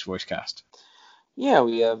this week's voice cast? Yeah,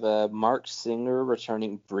 we have Mark Singer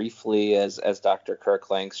returning briefly as Dr. Kirk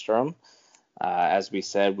Langstrom. As we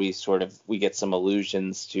said, we get some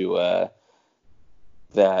allusions to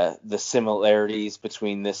the similarities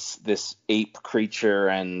between this ape creature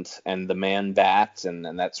and the man bat,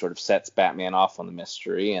 and that sort of sets Batman off on the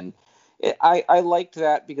mystery. And I liked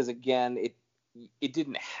that because, again, it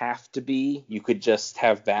didn't have to be. You could just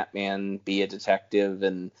have Batman be a detective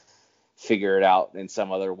and figure it out in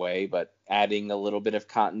some other way, but adding a little bit of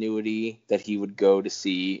continuity that he would go to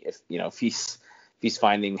see if he's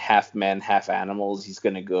finding half men, half animals, he's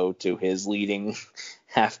going to go to his leading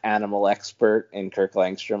half animal expert in Kirk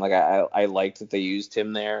Langstrom. Like I liked that they used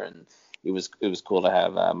him there, and it was cool to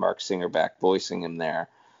have Mark Singer back voicing him there.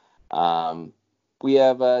 We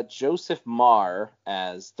have Joseph Marr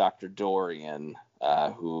as Dr. Dorian,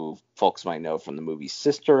 who folks might know from the movie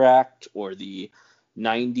Sister Act or the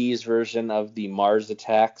 90s version of the Mars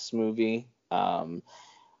Attacks movie.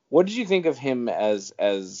 What did you think of him as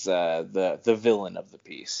the villain of the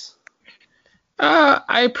piece?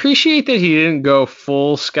 I appreciate that he didn't go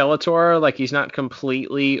full Skeletor, like he's not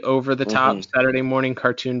completely over the top Saturday morning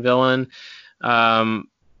cartoon villain. But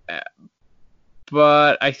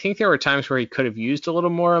I think there were times where he could have used a little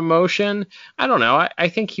more emotion. I don't know. I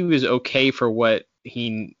think he was okay for what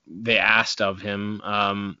they asked of him.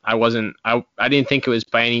 I didn't think it was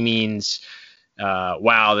by any means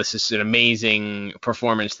wow, this is an amazing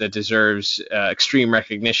performance that deserves extreme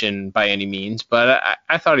recognition by any means, but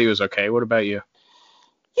I thought he was okay. What about you?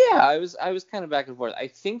 Yeah, I was kind of back and forth. I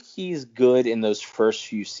think he's good in those first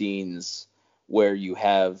few scenes where you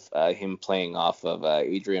have him playing off of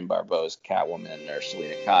Adrienne Barbeau's Catwoman or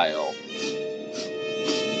Selina Kyle.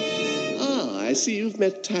 I see you've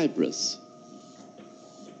met Tigress.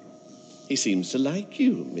 He seems to like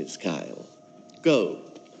you, Miss Kyle. Go.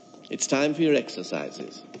 It's time for your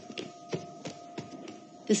exercises.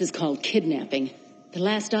 This is called kidnapping. The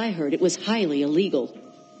last I heard, it was highly illegal.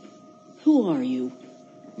 Who are you?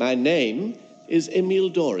 My name is Emile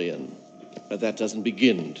Dorian, but that doesn't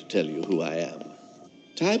begin to tell you who I am.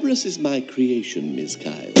 Tigress is my creation, Miss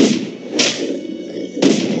Kyle.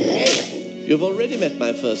 You've already met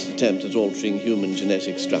my first attempt at altering human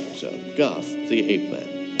genetic structure, Garth, the ape man.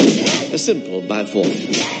 A simple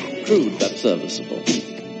biform, crude but serviceable.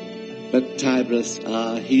 But Tigress,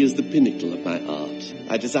 he is the pinnacle of my art.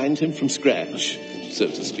 I designed him from scratch, so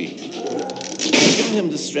to speak. I've given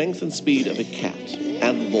him the strength and speed of a cat,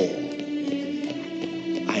 and more.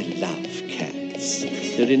 I love cats.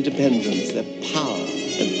 Their independence, their power,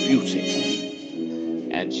 and beauty.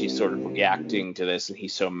 And she's sort of reacting to this, and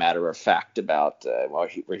he's so matter-of-fact about where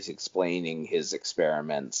he's explaining his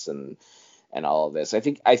experiments and all of this. I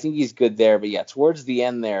think he's good there, but yeah, towards the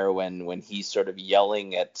end there, when he's sort of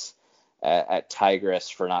yelling at Tigress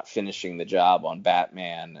for not finishing the job on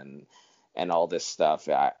Batman and all this stuff,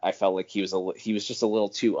 I felt like he was just a little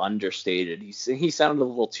too understated. He sounded a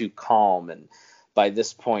little too calm, and by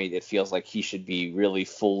this point it feels like he should be really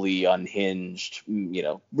fully unhinged,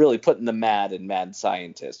 really putting the mad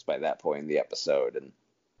scientist by that point in the episode. And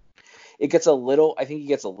I think he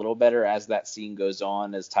gets a little better as that scene goes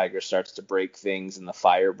on, as Tiger starts to break things and the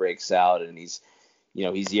fire breaks out, and he's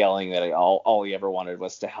yelling that all he ever wanted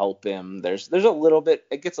was to help him. There's a little bit,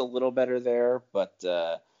 it gets a little better there, but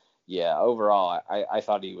yeah, overall I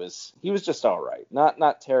thought he was just all right.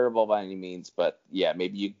 Not terrible by any means, but yeah,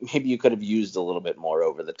 maybe you could have used a little bit more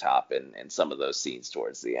over the top in some of those scenes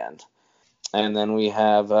towards the end. And then we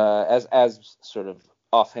have as sort of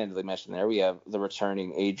offhandedly mentioned there, we have the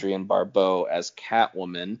returning Adrienne Barbeau as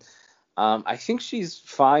Catwoman. I think she's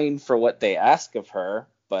fine for what they ask of her,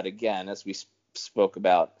 but again, as we spoke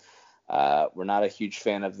about, we're not a huge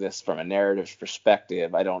fan of this from a narrative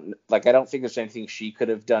perspective. I don't think there's anything she could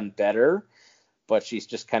have done better, but she's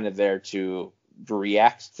just kind of there to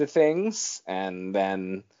react to things. And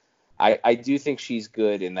then I do think she's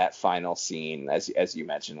good in that final scene, as you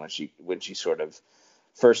mentioned, when she sort of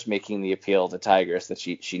first making the appeal to Tigris that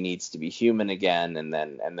she needs to be human again, and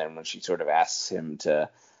then when she sort of asks him to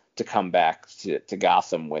come back to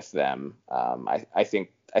Gotham with them. I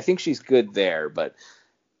think she's good there, but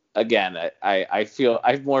again, I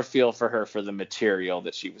more feel for her for the material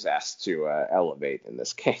that she was asked to elevate in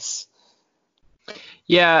this case.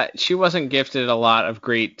 Yeah, she wasn't gifted a lot of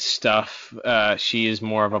great stuff. She is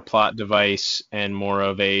more of a plot device and more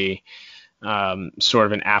of a sort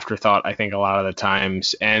of an afterthought, I think, a lot of the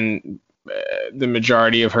times. And the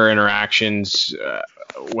majority of her interactions,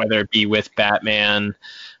 whether it be with Batman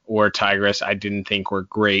or Tigris, I didn't think were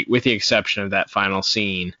great, with the exception of that final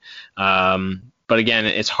scene. But again,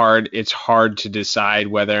 it's hard to decide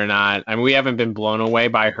whether or not. I mean, we haven't been blown away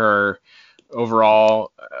by her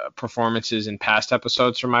overall performances in past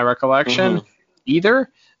episodes, from my recollection,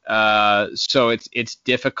 either. So it's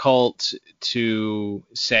difficult to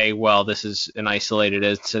say, well, this is an isolated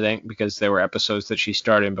incident, because there were episodes that she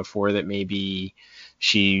starred in before that maybe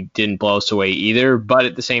she didn't blow us away either. But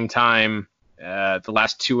at the same time, the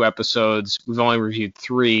last 2 episodes, we've only reviewed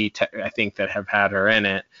 3, I think, that have had her in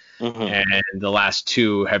it. And the last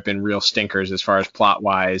 2 have been real stinkers as far as plot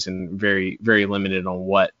wise, and very, very limited on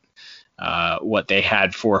what they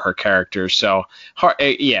had for her character. So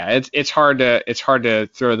it's hard to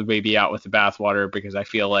throw the baby out with the bathwater, because I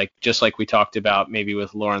feel like, just like we talked about maybe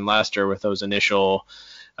with Lauren Lester with those initial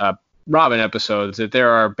Robin episodes, that there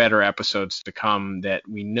are better episodes to come that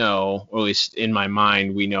we know, or at least in my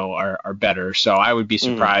mind, we know are better. So I would be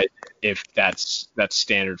surprised if that's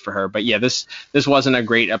standard for her. But yeah, this wasn't a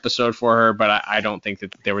great episode for her, but I don't think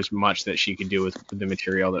that there was much that she could do with the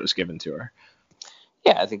material that was given to her.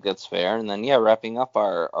 Yeah, I think that's fair. And then, wrapping up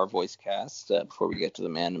our voice cast before we get to the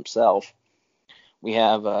man himself, we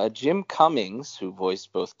have Jim Cummings, who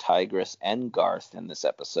voiced both Tigris and Garth in this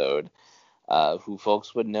episode, who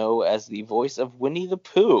folks would know as the voice of Winnie the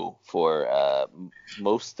Pooh for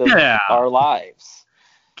most of our lives.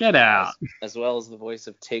 Get out. As well as the voice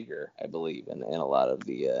of Tigger, I believe, and a lot of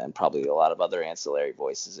the and probably a lot of other ancillary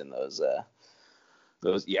voices in those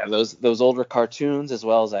older cartoons, as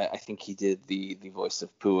well as I think he did the voice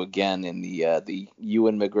of Pooh again in the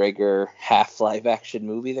Ewan McGregor half live action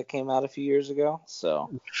movie that came out a few years ago. So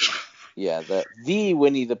yeah, the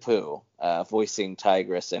Winnie the Pooh voicing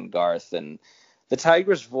Tigris and Garth, and the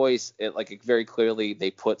Tigris voice, it very clearly they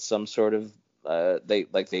put some sort of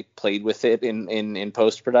they played with it in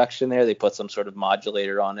post production there. They put some sort of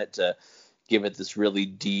modulator on it to give it this really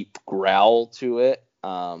deep growl to it.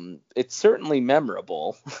 It's certainly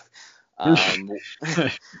memorable. But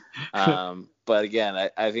again,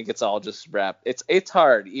 I think it's all just wrapped. It's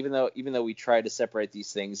hard, even though we try to separate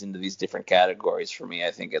these things into these different categories. For me,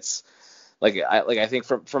 I think it's I think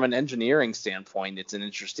from an engineering standpoint, it's an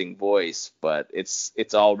interesting voice, but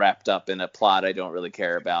it's all wrapped up in a plot I don't really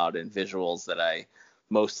care about, and visuals that I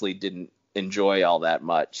mostly didn't enjoy all that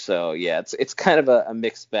much. So yeah, it's kind of a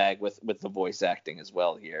mixed bag with the voice acting as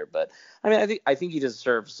well here. But I mean, I think he does a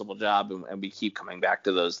serviceable job, and we keep coming back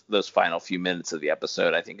to those final few minutes of the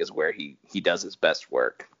episode. I think is where he does his best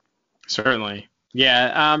work. Certainly,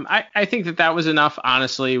 yeah. I think that was enough,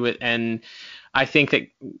 honestly. And I think that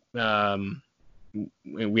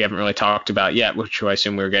we haven't really talked about yet, which I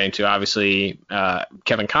assume we were getting to. Obviously,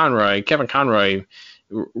 Kevin Conroy. Kevin Conroy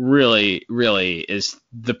really, really is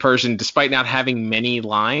the person, despite not having many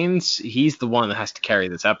lines, he's the one that has to carry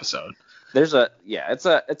this episode. It's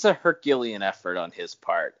a Herculean effort on his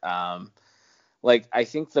part. I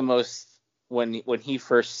think the most, when he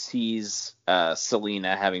first sees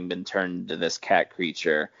Selina having been turned into this cat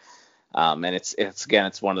creature, and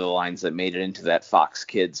it's one of the lines that made it into that Fox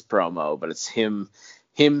Kids promo, but it's him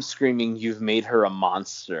screaming, "You've made her a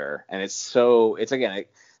monster," and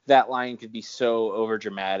that line could be so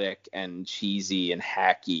overdramatic and cheesy and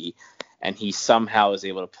hacky, and he somehow is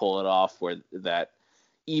able to pull it off, where that,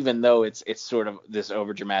 even though it's sort of this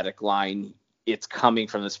overdramatic line, it's coming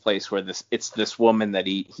from this place where it's this woman that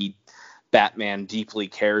he Batman deeply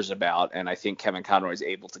cares about, and I think Kevin Conroy is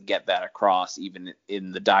able to get that across, even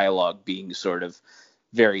in the dialogue being sort of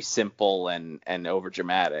very simple and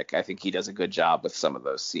overdramatic. I think he does a good job with some of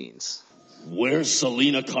those scenes. Where's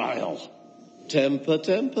Selina Kyle? Temper,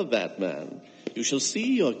 Batman. You shall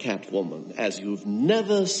see your Catwoman as you've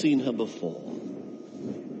never seen her before.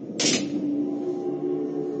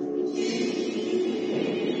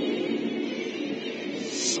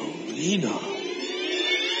 Lena.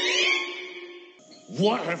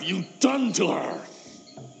 What have you done to her?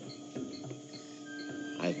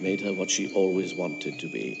 I've made her what she always wanted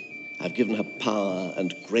to be. I've given her power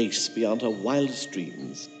and grace beyond her wildest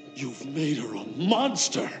dreams. You've made her a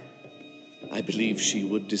monster. I believe she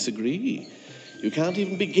would disagree. You can't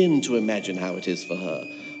even begin to imagine how it is for her.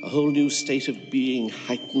 A whole new state of being,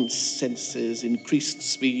 heightened senses, increased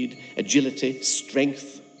speed, agility,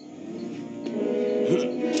 strength.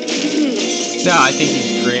 No, I think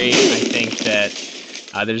he's great. I think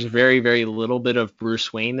that there's very, very little bit of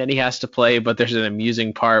Bruce Wayne that he has to play, but there's an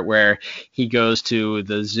amusing part where he goes to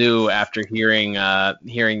the zoo after hearing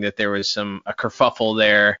that there was a kerfuffle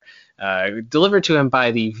there, delivered to him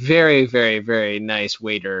by the very, very, very nice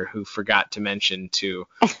waiter who forgot to mention to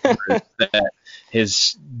Bruce that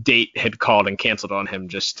his date had called and canceled on him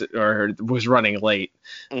or was running late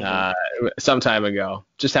some time ago.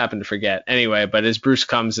 Just happened to forget. Anyway, but as Bruce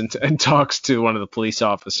comes and talks to one of the police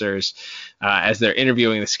officers as they're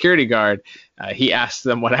interviewing the security guard, he asks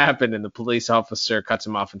them what happened, and the police officer cuts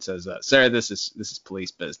him off and says, "Sir, this is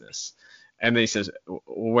police business." And then he says,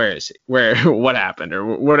 "Where is he? What happened?" Or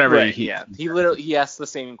whatever. Right, he asked the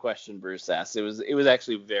same question Bruce asked. It was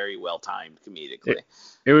actually very well timed comedically.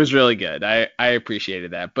 It was really good. I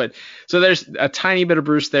appreciated that. But so there's a tiny bit of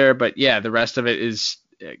Bruce there, but yeah, the rest of it is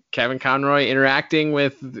Kevin Conroy interacting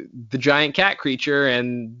with the giant cat creature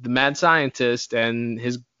and the mad scientist and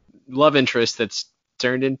his love interest that's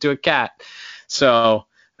turned into a cat. So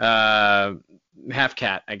half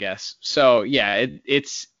cat, I guess. So yeah,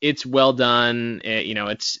 it's well done.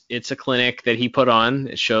 It's a clinic that he put on.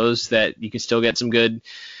 It shows that you can still get some good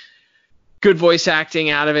voice acting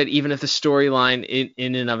out of it, even if the storyline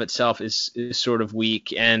in and of itself is sort of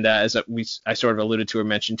weak. And as I sort of alluded to or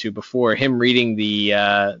mentioned to before, him reading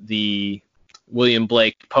the William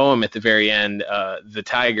Blake poem at the very end, the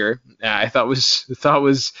Tyger, I thought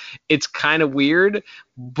was it's kind of weird,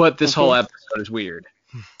 but this whole episode is weird.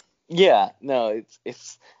 Yeah, no,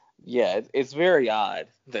 it's very odd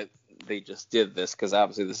that they just did this, because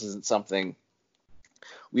obviously this isn't something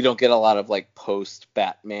we don't get a lot of like post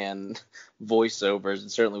Batman voiceovers, and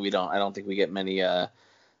certainly I don't think we get many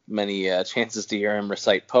chances to hear him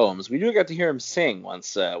recite poems. We do get to hear him sing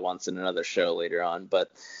once in another show later on, but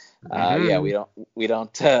yeah, we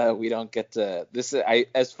don't get to this.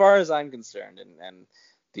 As far as I'm concerned, and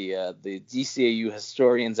the DCAU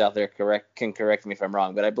historians out there can correct me if I'm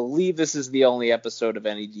wrong, but I believe this is the only episode of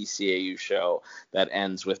any DCAU show that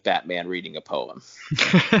ends with Batman reading a poem.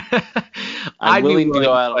 I'm willing to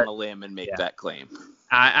go out on a limb and make that claim.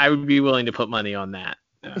 I would be willing to put money on that.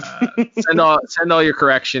 Send all your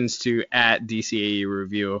corrections to @DCAU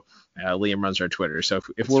Review. Liam runs our Twitter, so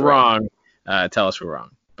if we're wrong, tell us we're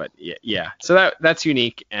wrong. But yeah, so that's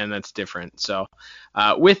unique and that's different. So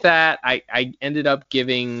with that, I ended up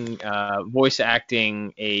giving voice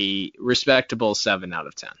acting a respectable 7 out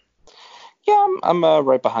of 10. Yeah, I'm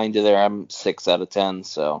right behind you there. I'm 6 out of 10.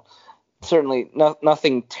 So certainly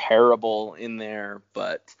nothing terrible in there,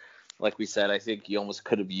 but like we said, I think you almost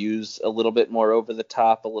could have used a little bit more over the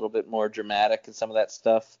top, a little bit more dramatic and some of that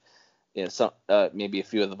stuff. Maybe a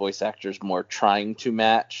few of the voice actors more trying to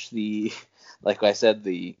match like I said,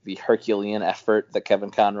 the Herculean effort that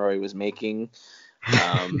Kevin Conroy was making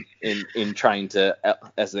in trying to,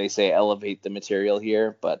 as they say, elevate the material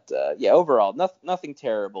here. But yeah, overall, nothing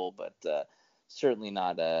terrible, but certainly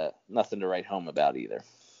not nothing to write home about either.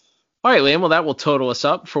 All right, Liam, well, that will total us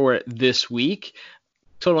up for this week.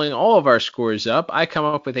 Totaling all of our scores up, I come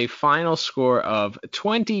up with a final score of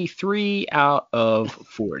 23 out of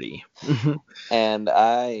 40. And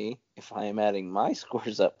if I am adding my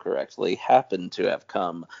scores up correctly, happen to have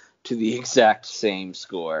come to the exact same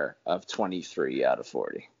score of 23 out of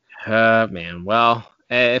 40. Man, well,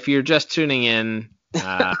 if you're just tuning in,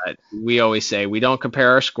 we always say we don't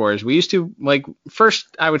compare our scores. We used to, like,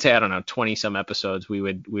 first, I would say, 20 some episodes, we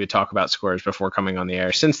would talk about scores before coming on the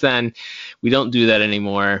air. Since then, we don't do that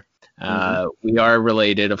anymore. We are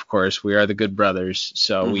related, of course. We are the good brothers,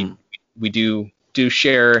 so we do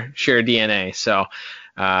share DNA. So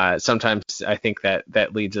sometimes I think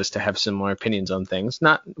that leads us to have similar opinions on things.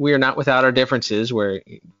 We are not without our differences, where,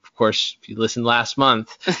 of course, if you listened last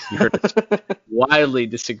month, you heard us wildly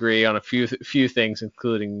disagree on a few things,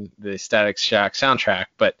 including the Static Shock soundtrack,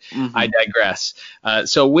 but I digress.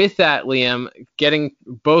 So with that, Liam,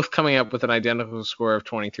 coming up with an identical score of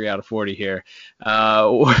 23 out of 40 here,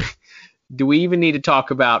 do we even need to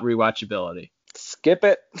talk about rewatchability? Skip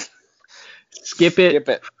it. Skip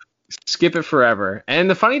it. Skip it forever. And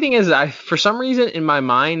the funny thing is, for some reason in my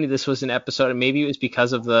mind, this was an episode, and maybe it was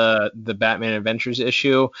because of the Batman Adventures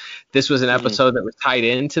issue. This was an episode that was tied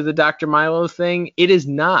into the Dr. Milo thing. It is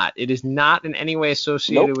not. It is not in any way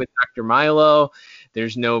associated with Dr. Milo.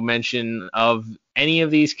 There's no mention of any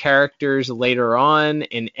of these characters later on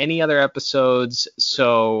in any other episodes.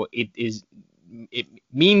 So it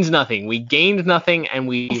means nothing. We gained nothing and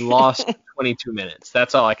we lost 22 minutes.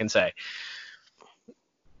 That's all I can say.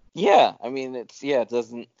 Yeah, I mean, it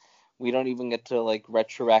doesn't, we don't even get to like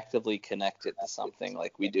retroactively connect it to something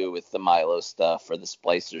like we do with the Milo stuff or the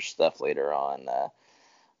Splicer stuff later on,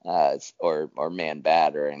 or Man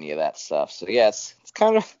Bat or any of that stuff. So yes, it's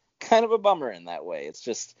kind of a bummer in that way.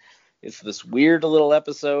 It's this weird little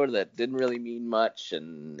episode that didn't really mean much,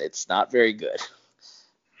 and it's not very good.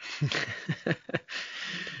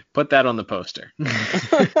 Put that on the poster.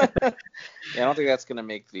 Yeah, I don't think that's gonna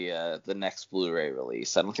make the next Blu-ray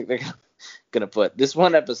release. I don't think they're gonna put this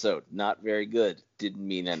one episode not very good. Didn't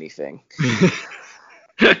mean anything.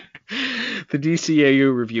 The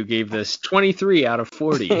DCAU review gave this 23 out of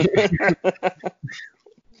 40.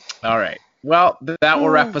 All right. Well, that will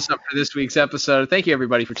wrap us up for this week's episode. Thank you,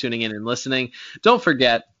 everybody, for tuning in and listening. Don't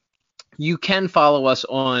forget, you can follow us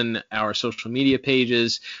on our social media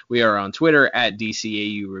pages. We are on Twitter at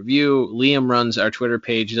DCAU Review. Liam runs our Twitter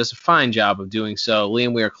page. He does a fine job of doing so.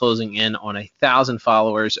 Liam, we are closing in on 1,000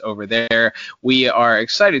 followers over there. We are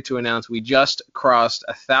excited to announce we just crossed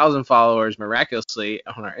 1,000 followers miraculously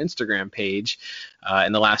on our Instagram page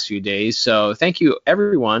in the last few days. So thank you,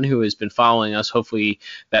 everyone who has been following us. Hopefully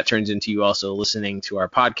that turns into you also listening to our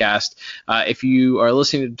podcast. If you are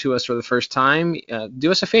listening to us for the first time,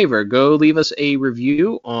 do us a favor. Go leave us a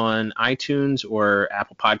review on iTunes or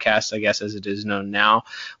Apple Podcasts, I guess, as it is known now.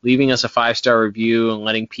 Leaving us a 5-star review and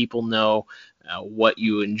letting people know what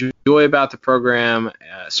you enjoy about the program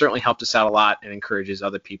certainly helped us out a lot and encourages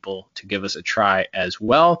other people to give us a try as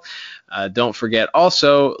well. Don't forget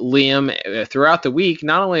also, Liam, throughout the week,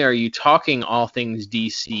 not only are you talking all things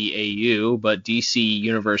DCAU, but DC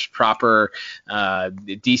Universe proper,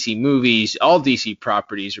 DC movies, all DC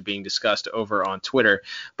properties are being discussed over on Twitter.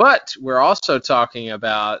 But we're also talking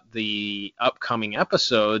about the upcoming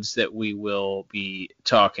episodes that we will be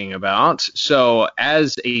talking about. So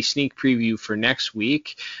as a sneak preview for next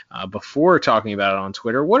week, before talking about it on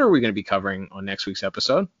Twitter, what are we going to be covering on next week's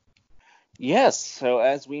episode? Yes, so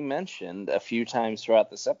as we mentioned a few times throughout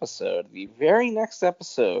this episode, the very next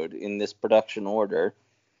episode in this production order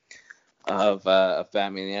of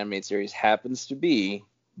Batman the Animated Series happens to be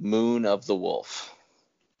Moon of the Wolf.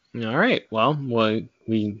 All right, well,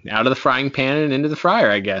 we out of the frying pan and into the fryer,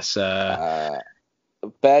 I guess.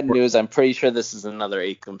 Bad news, I'm pretty sure this is another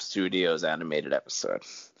Acom Studios animated episode.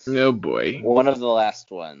 Oh boy. One of the last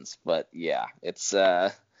ones, but yeah, it's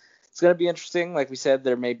going to be interesting. Like we said,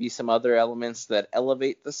 there may be some other elements that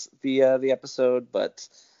elevate the episode, but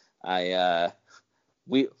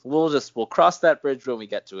we'll cross that bridge when we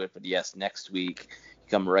get to it. But yes, next week,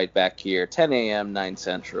 come right back here, 10 a.m., 9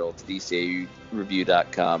 Central, to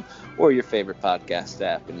DCAUreview.com or your favorite podcast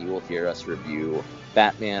app, and you will hear us review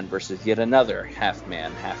Batman versus yet another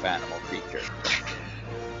half-man, half-animal creature.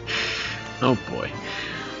 Oh boy.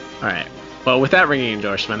 All right. Well, with that ringing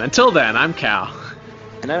endorsement, until then, I'm Cal.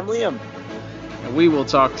 And I'm Liam. And we will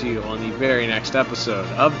talk to you on the very next episode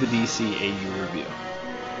of the DCAU Review.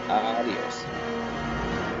 Adios.